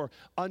door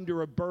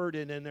under a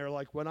burden and they're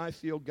like, when I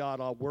feel God,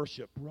 I'll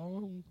worship.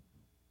 Wrong.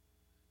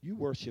 You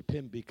worship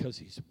him because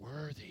he's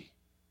worthy.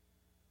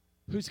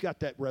 Who's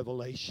got that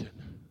revelation?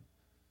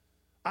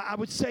 I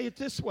would say it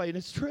this way, and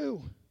it's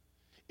true.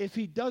 If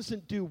he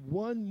doesn't do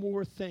one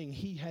more thing,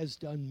 he has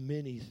done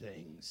many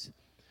things.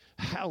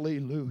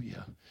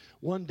 Hallelujah.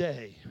 One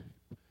day,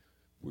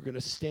 we're going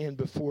to stand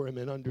before him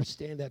and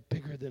understand that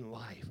bigger than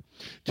life.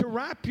 To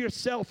wrap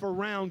yourself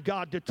around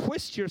God, to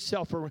twist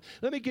yourself around.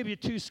 Let me give you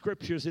two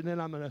scriptures, and then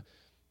I'm going to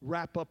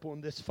wrap up on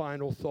this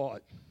final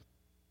thought.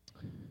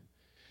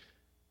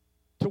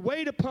 To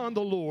wait upon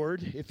the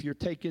Lord, if you're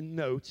taking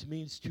notes,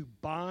 means to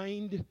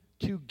bind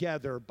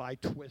together by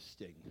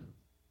twisting.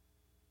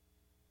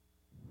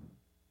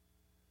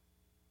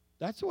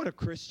 That's what a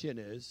Christian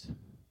is.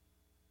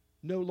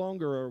 No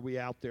longer are we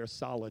out there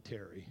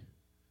solitary.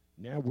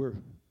 Now we're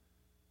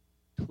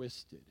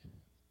twisted,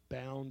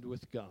 bound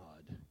with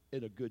God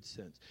in a good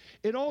sense.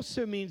 It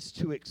also means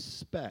to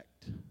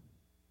expect.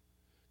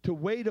 To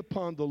wait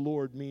upon the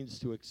Lord means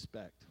to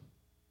expect.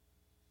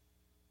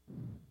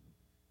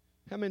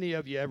 How many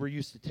of you ever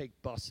used to take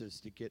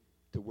buses to get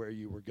to where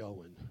you were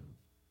going?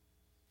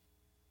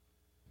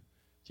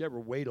 Did you ever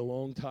wait a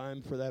long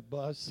time for that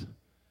bus?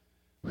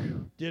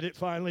 Whew. Did it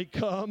finally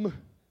come?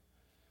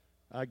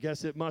 I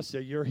guess it must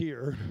have. You're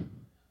here.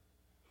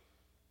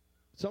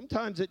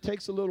 Sometimes it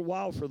takes a little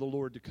while for the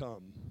Lord to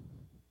come.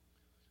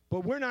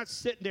 But we're not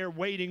sitting there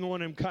waiting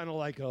on him kind of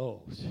like,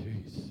 oh,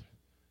 jeez.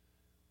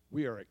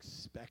 We are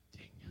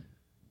expecting.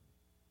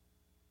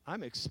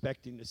 I'm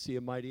expecting to see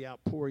a mighty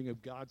outpouring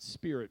of God's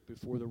Spirit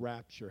before the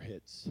rapture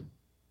hits.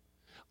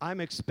 I'm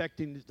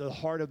expecting the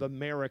heart of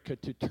America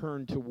to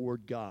turn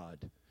toward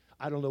God.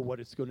 I don't know what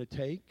it's going to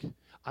take.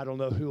 I don't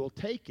know who will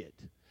take it.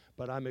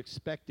 But I'm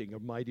expecting a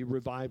mighty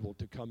revival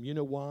to come. You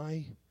know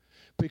why?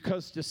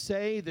 Because to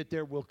say that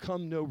there will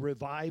come no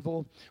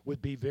revival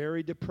would be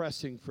very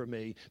depressing for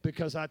me.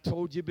 Because I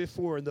told you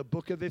before, in the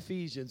book of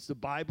Ephesians, the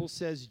Bible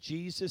says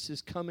Jesus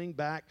is coming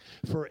back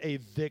for a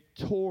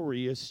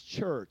victorious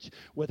church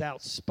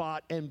without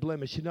spot and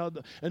blemish. You know,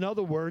 in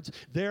other words,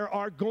 there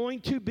are going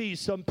to be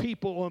some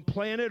people on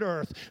planet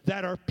Earth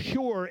that are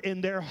pure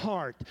in their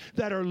heart,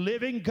 that are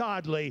living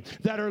godly,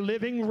 that are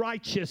living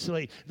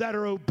righteously, that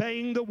are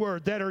obeying the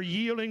word, that are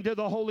yielding to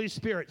the Holy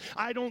Spirit.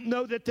 I don't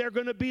know that they're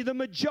going to be the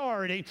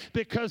majority,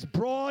 because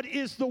broad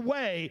is the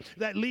way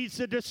that leads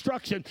to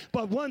destruction.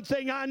 But one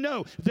thing I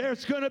know,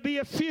 there's going to be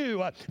a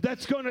few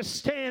that's going to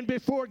stand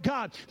before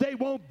God. They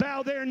won't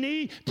bow their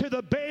knee to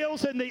the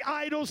Baals and the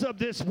idols of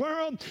this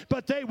world,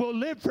 but they will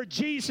live for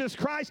Jesus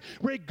Christ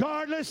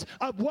regardless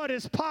of what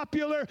is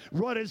popular,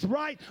 what is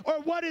right, or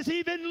what is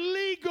even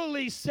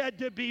legally said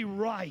to be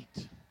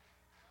right.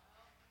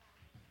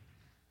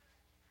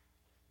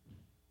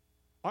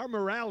 Our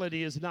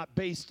morality is not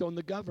based on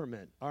the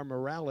government. Our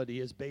morality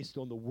is based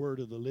on the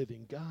word of the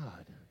living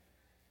God.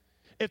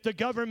 If the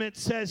government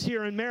says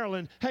here in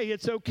Maryland, hey,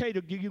 it's okay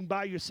to you can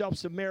buy yourself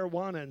some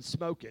marijuana and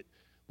smoke it,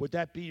 would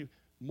that be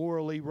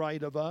morally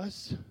right of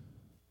us?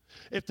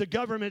 If the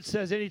government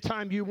says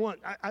anytime you want,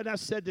 I've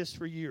said this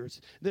for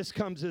years. This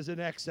comes as an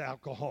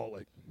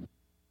ex-alcoholic.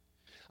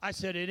 I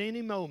said at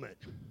any moment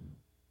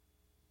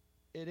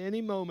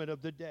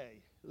of the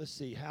day, let's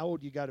see, how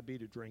old you got to be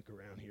to drink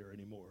around here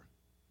anymore?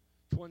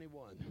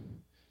 21.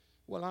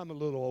 Well, I'm a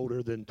little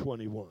older than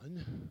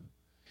 21.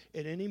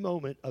 At any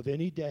moment of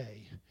any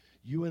day,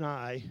 you and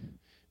I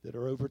that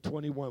are over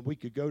 21, we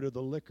could go to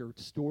the liquor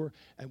store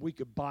and we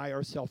could buy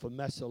ourselves a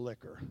mess of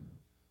liquor.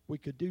 We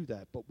could do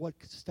that. But what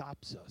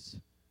stops us?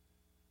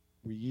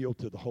 We yield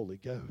to the Holy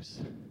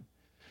Ghost.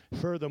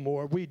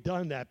 Furthermore, we've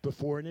done that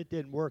before and it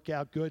didn't work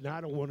out good, and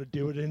I don't want to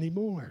do it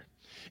anymore.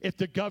 If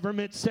the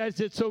government says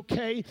it's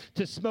okay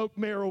to smoke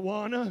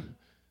marijuana,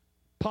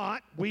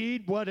 pot,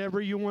 weed, whatever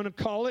you want to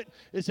call it,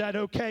 is that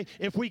okay?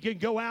 If we can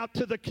go out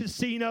to the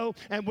casino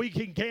and we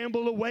can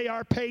gamble away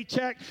our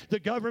paycheck, the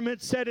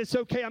government said it's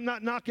okay. I'm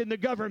not knocking the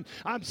government.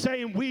 I'm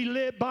saying we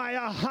live by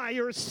a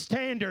higher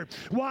standard.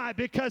 Why?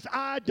 Because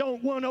I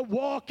don't want to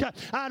walk.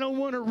 I don't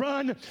want to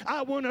run.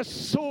 I want to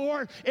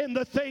soar in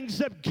the things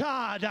of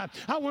God.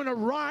 I want to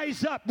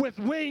rise up with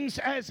wings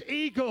as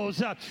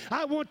eagles.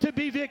 I want to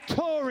be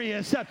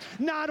victorious,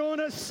 not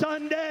on a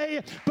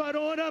Sunday, but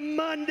on a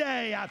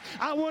Monday.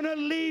 I want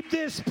to leave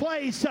this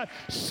place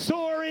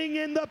soaring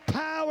in the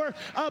power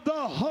of the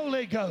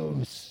Holy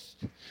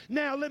Ghost.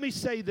 Now, let me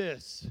say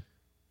this.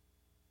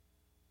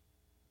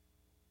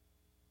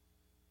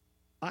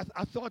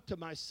 I thought to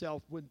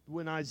myself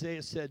when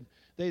Isaiah said,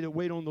 they that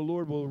wait on the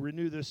Lord will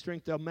renew their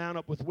strength. They'll mount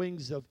up with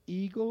wings of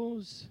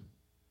eagles.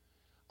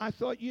 I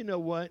thought, you know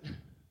what?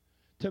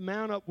 To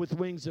mount up with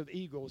wings of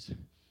eagles,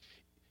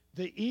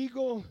 the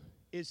eagle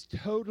is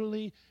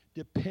totally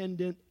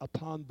dependent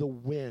upon the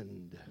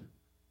wind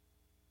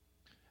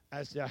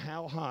as to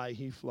how high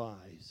he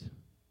flies.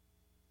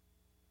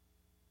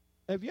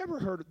 Have you ever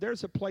heard,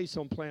 there's a place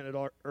on planet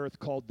Earth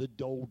called the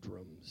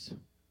doldrums.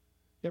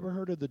 You ever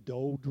heard of the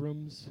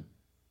doldrums?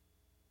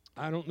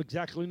 I don't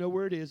exactly know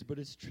where it is, but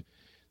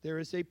there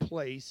is a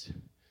place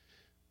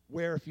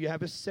where if you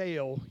have a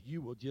sail,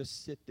 you will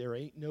just sit there.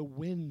 Ain't no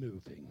wind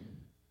moving.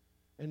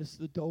 And it's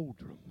the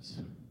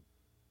doldrums.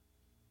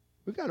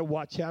 We've got to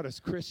watch out as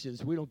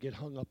Christians. We don't get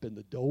hung up in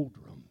the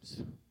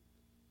doldrums.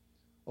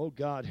 Oh,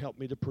 God, help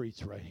me to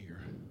preach right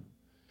here.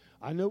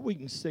 I know we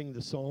can sing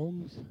the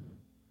songs,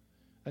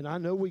 and I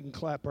know we can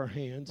clap our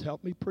hands.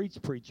 Help me preach,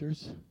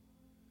 preachers.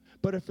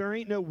 But if there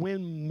ain't no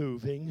wind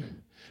moving,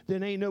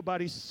 then ain't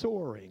nobody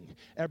soaring.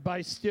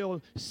 Everybody's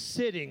still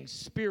sitting,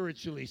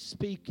 spiritually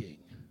speaking.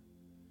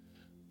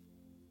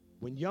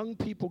 When young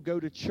people go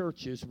to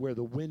churches where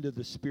the wind of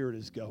the Spirit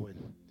is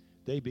going,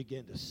 they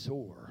begin to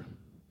soar.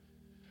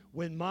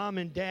 When mom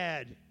and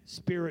dad,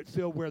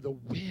 Spirit-filled, where the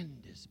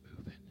wind is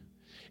moving,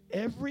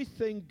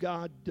 everything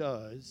God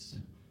does,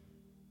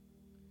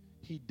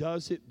 he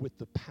does it with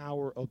the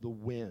power of the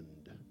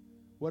wind.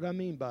 What I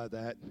mean by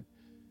that,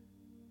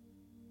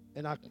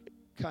 and I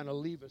kind of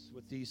leave us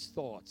with these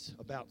thoughts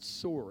about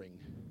soaring.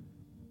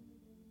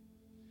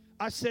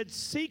 I said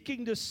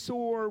seeking to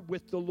soar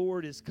with the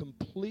Lord is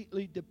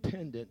completely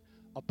dependent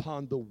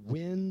upon the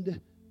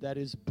wind that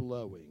is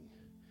blowing.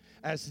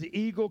 As the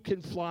eagle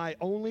can fly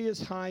only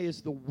as high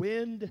as the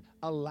wind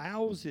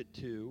allows it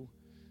to,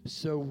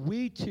 so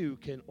we too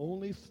can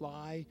only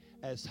fly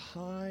as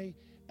high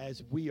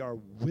as we are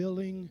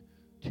willing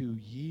to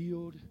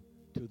yield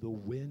to the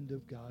wind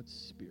of God's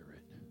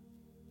Spirit.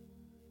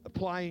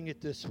 Applying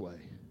it this way.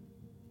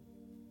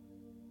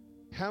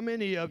 How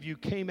many of you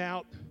came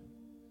out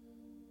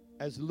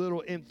as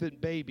little infant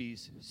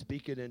babies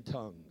speaking in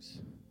tongues?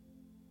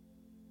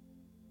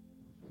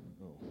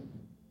 Oh.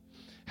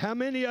 How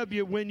many of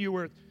you, when you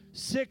were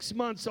 6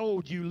 months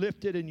old, you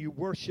lifted and you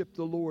worshiped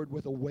the Lord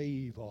with a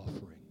wave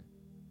offering?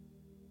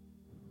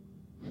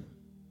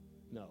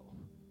 No.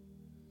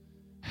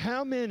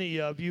 How many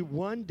of you,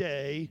 one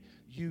day,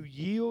 you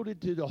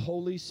yielded to the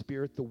Holy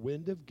Spirit, the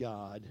wind of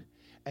God,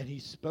 and he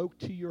spoke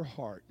to your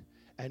heart,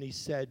 and he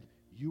said,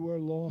 you are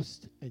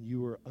lost and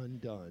you are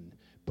undone,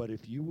 but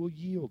if you will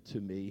yield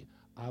to me,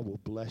 I will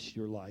bless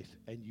your life.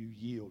 And you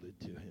yielded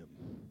to him,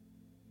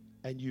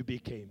 and you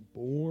became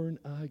born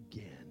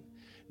again.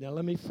 Now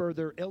let me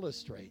further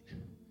illustrate.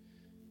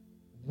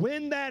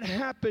 When that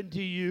happened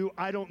to you,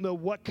 I don't know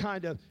what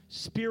kind of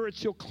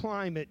spiritual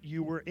climate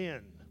you were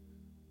in,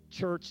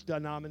 church,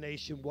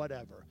 denomination,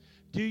 whatever.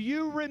 Do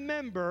you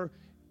remember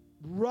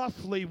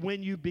roughly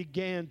when you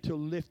began to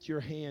lift your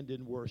hand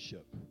in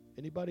worship?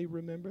 Anybody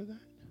remember that?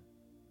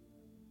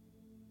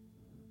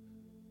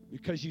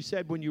 Because you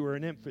said when you were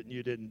an infant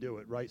you didn't do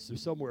it, right? So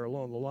somewhere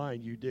along the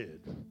line you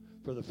did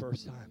for the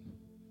first time.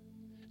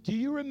 Do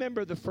you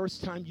remember the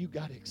first time you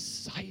got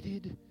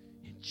excited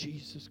in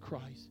Jesus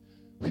Christ?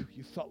 Whew,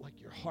 you felt like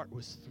your heart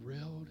was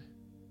thrilled.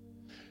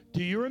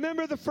 Do you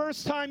remember the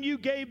first time you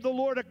gave the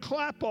Lord a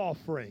clap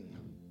offering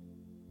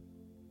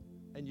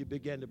and you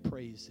began to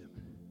praise him?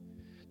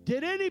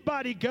 Did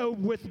anybody go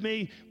with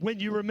me when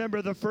you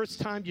remember the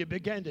first time you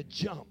began to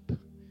jump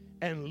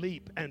and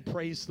leap and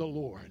praise the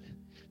Lord?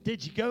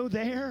 Did you go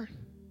there?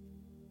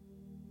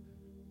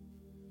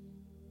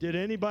 Did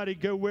anybody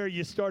go where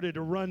you started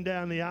to run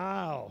down the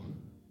aisle?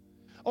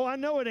 Oh, I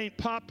know it ain't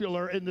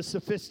popular in the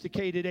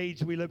sophisticated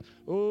age we live.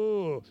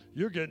 Oh,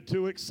 you're getting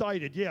too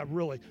excited. Yeah,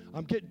 really.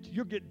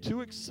 You're getting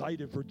too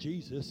excited for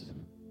Jesus.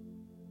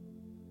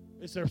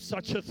 Is there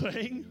such a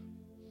thing?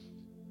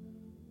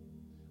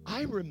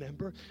 I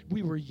remember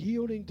we were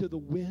yielding to the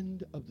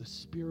wind of the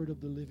Spirit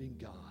of the living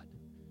God.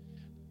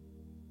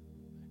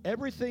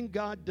 Everything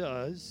God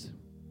does,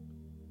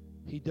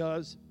 he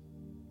does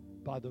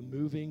by the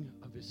moving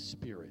of his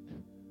Spirit.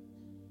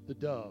 The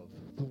dove,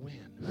 the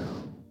wind.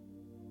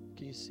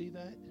 Can you see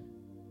that?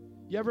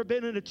 You ever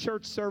been in a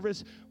church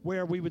service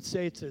where we would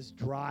say it's as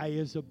dry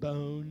as a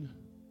bone?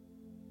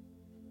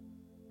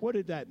 What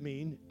did that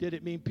mean? Did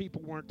it mean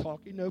people weren't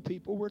talking? No,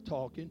 people were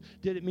talking.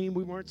 Did it mean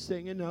we weren't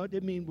singing? No, it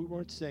didn't mean we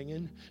weren't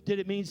singing. Did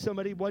it mean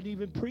somebody wasn't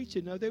even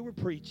preaching? No, they were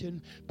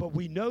preaching. But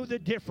we know the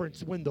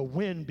difference when the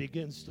wind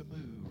begins to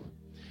move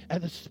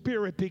and the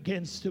Spirit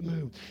begins to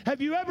move.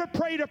 Have you ever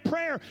prayed a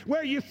prayer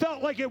where you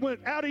felt like it went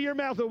out of your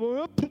mouth?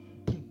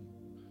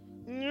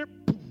 You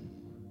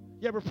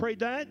ever prayed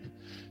that?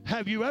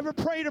 Have you ever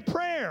prayed a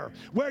prayer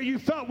where you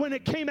felt when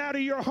it came out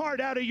of your heart,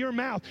 out of your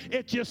mouth,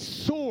 it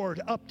just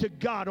soared up to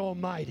God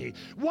Almighty?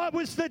 What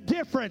was the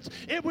difference?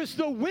 It was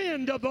the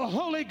wind of the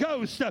Holy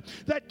Ghost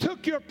that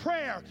took your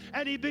prayer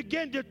and he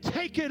began to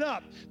take it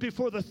up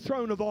before the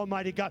throne of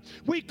Almighty God.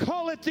 We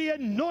call it the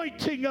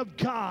anointing of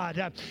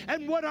God.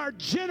 And what our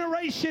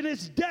generation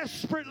is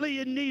desperately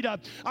in need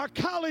of, our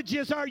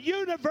colleges, our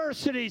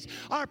universities,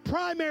 our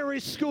primary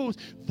schools,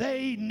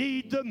 they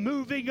need the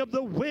moving of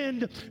the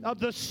wind of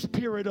the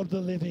Spirit of the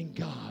living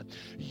God.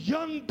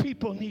 Young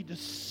people need to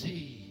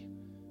see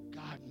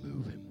God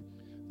moving.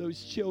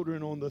 Those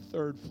children on the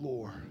third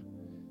floor,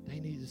 they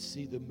need to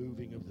see the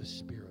moving of the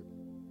Spirit.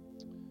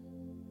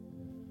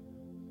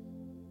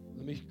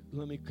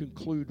 Let me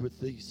conclude with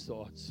these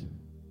thoughts.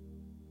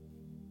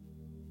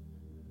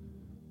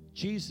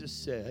 Jesus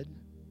said,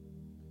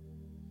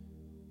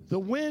 "The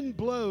wind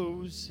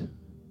blows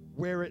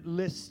where it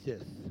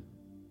listeth,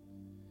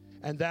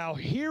 and thou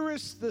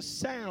hearest the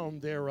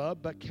sound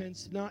thereof, but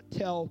canst not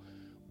tell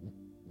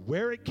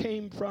where it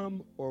came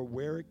from or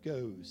where it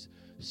goes.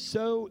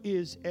 So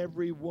is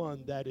every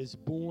one that is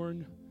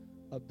born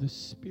of the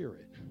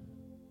Spirit."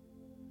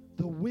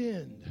 The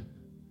wind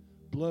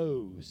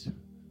blows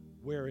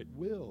where it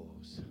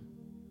wills.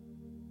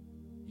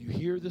 You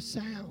hear the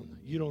sound.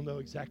 You don't know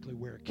exactly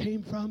where it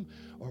came from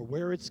or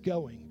where it's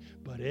going.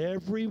 But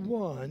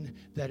everyone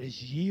that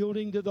is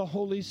yielding to the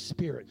Holy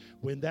Spirit,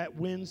 when that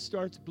wind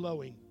starts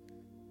blowing,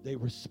 they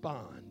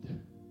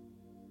respond.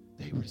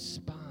 They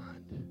respond.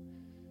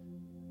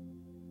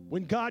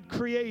 When God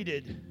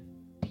created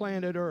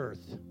planet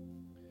Earth,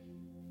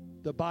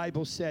 the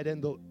Bible said,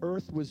 "And the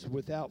earth was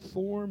without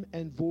form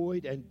and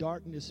void, and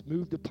darkness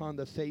moved upon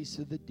the face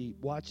of the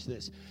deep." Watch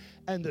this.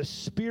 "And the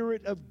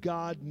Spirit of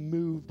God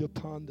moved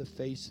upon the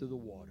face of the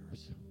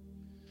waters."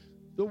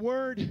 The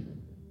word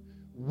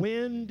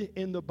wind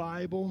in the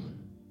Bible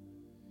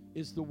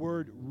is the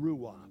word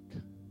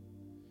ruach.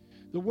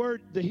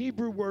 The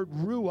Hebrew word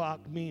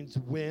ruach means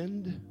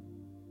wind,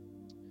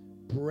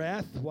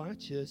 breath.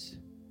 Watch this.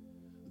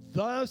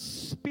 The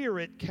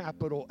Spirit,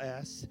 capital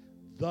S,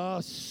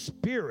 the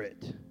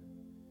Spirit.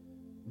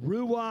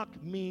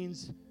 Ruach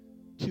means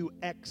to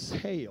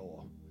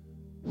exhale.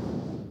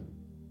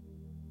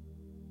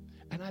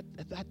 And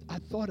I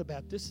thought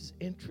about this. Is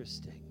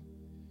interesting.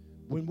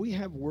 When we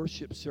have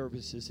worship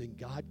services and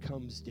God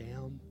comes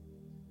down,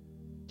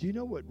 do you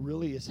know what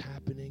really is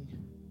happening?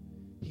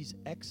 He's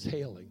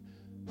exhaling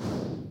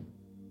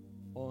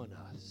on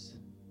us.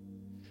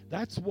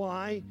 That's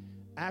why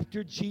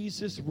after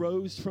Jesus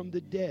rose from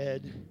the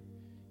dead,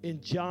 in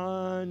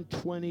John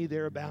 20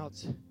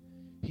 thereabouts,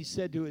 he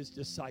said to his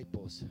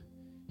disciples,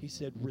 he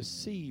said,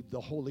 "Receive the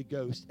Holy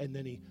Ghost," and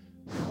then he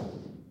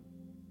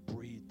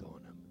breathed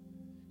on them.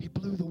 He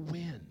blew the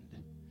wind.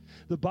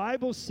 The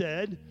Bible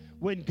said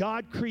when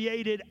God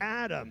created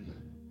Adam,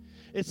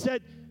 it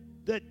said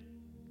that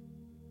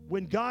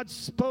when God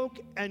spoke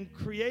and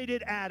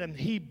created Adam,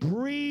 he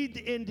breathed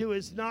into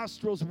his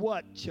nostrils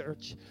what,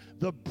 church?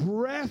 The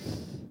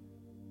breath.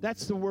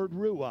 That's the word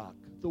ruach,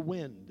 the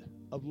wind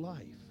of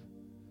life.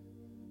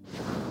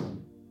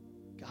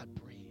 God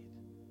breathed.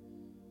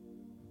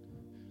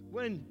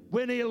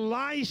 When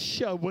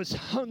Elisha was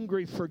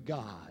hungry for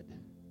God,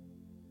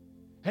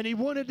 and he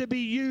wanted to be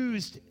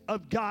used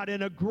of God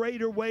in a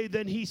greater way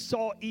than he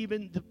saw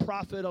even the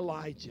prophet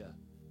Elijah,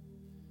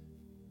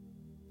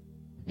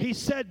 he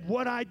said,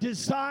 "What I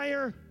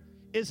desire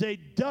is a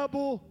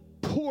double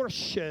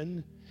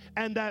portion."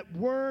 And that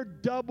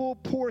word double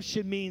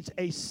portion means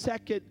a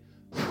second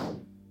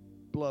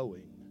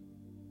blowing.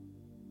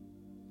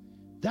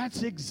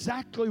 That's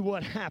exactly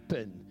what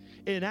happened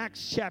in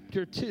Acts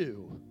chapter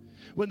 2.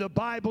 When the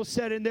Bible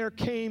said, "And there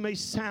came a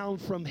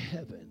sound from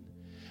heaven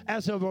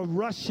as of a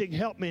rushing,"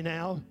 help me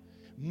now,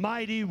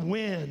 "mighty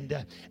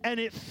wind, and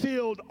it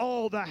filled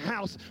all the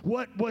house."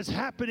 What was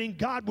happening?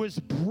 God was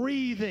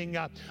breathing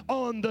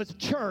on the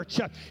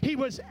church. He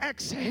was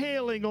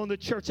exhaling on the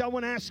church. I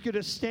want to ask you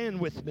to stand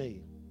with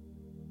me.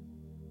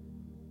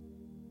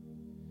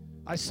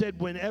 I said,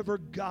 whenever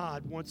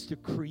God wants to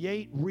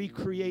create,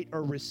 recreate,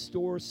 or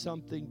restore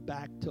something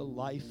back to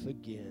life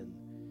again,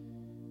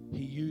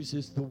 he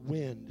uses the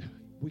wind.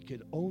 We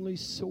can only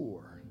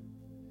soar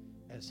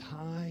as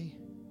high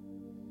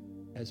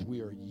as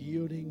we are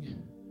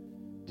yielding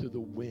to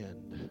the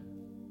wind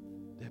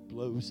that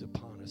blows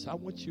upon us. I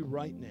want you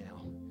right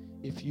now,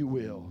 if you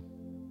will,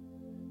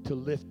 to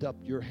lift up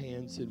your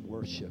hands in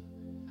worship.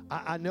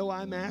 I know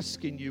I'm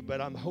asking you,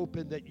 but I'm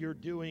hoping that you're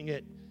doing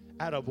it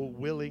out of a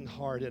willing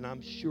heart, and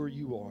I'm sure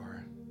you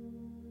are.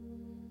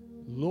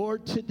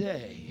 Lord,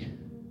 today,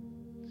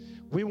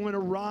 we want to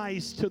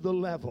rise to the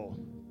level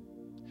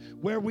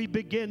where we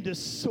begin to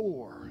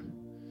soar.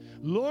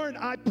 Lord,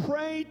 I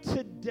pray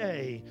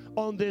today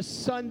on this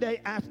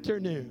Sunday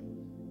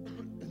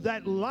afternoon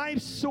that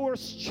Life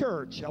Source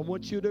Church, I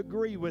want you to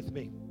agree with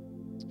me,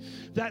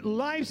 that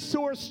Life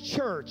Source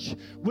Church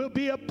will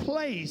be a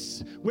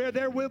place where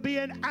there will be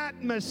an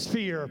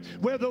atmosphere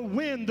where the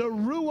wind, the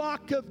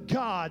ruach of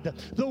God,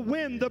 the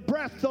wind, the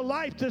breath, the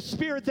life, the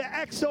spirit, the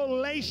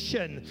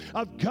exhalation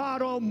of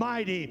God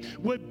Almighty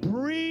would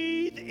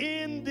breathe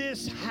in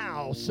this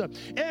house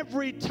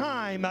every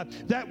time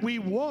that we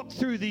walk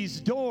through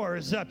these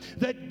doors,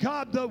 that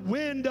God, the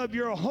wind of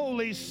your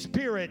Holy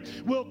Spirit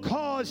will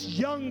cause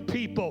young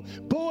people,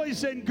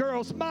 boys and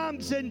girls,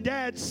 moms and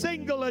dads,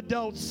 single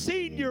adults,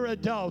 senior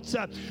adults,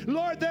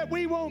 Lord, that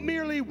we won't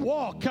merely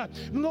walk.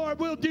 Lord,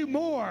 we'll do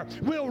more.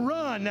 We'll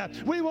run.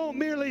 We won't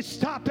merely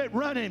stop at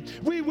running.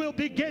 We will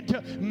begin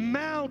to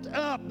mount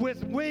up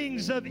with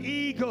wings of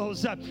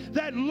eagles.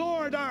 That,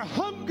 Lord, our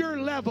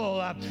hunger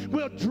level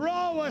will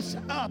draw us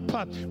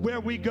up where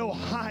we go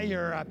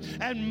higher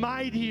and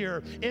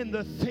mightier in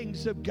the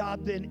things of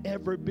God than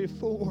ever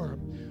before.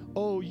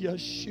 Oh,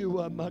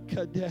 Yeshua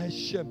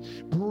Makadesh,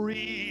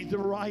 breathe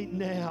right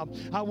now.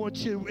 I want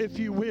you, if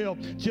you will,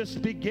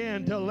 just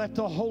begin to let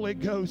the Holy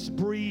Ghost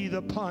breathe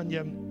upon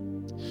you.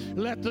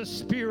 Let the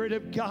Spirit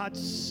of God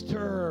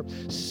stir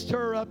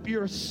up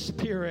your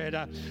spirit.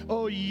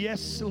 Oh,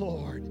 yes,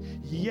 Lord.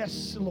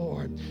 Yes,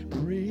 Lord.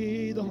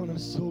 Breathe on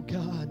us, oh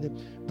God.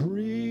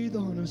 Breathe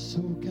on us,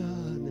 oh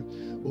God.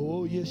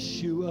 Oh,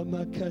 Yeshua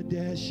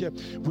Makadesh.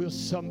 Will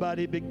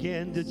somebody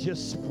begin to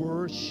just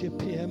worship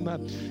him?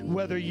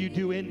 Whether you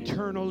do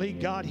internally,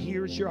 God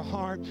hears your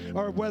heart,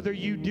 or whether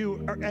you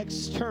do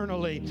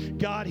externally,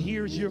 God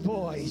hears your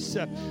voice.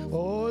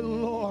 Oh,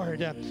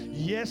 Lord.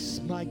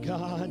 Yes, my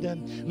God.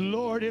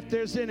 Lord, if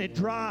there's any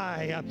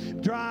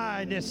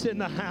dryness in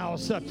the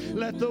house,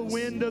 let the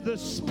wind of the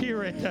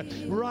Spirit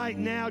right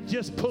now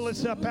just pull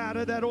us up out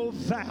of that old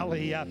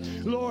valley.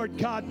 Lord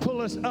God,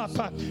 pull us up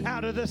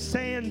out of the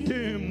sand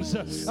dunes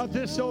of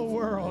this old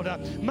world.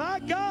 My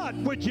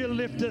God, would you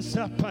lift us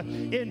up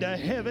into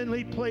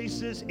heavenly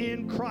places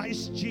in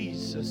Christ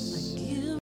Jesus?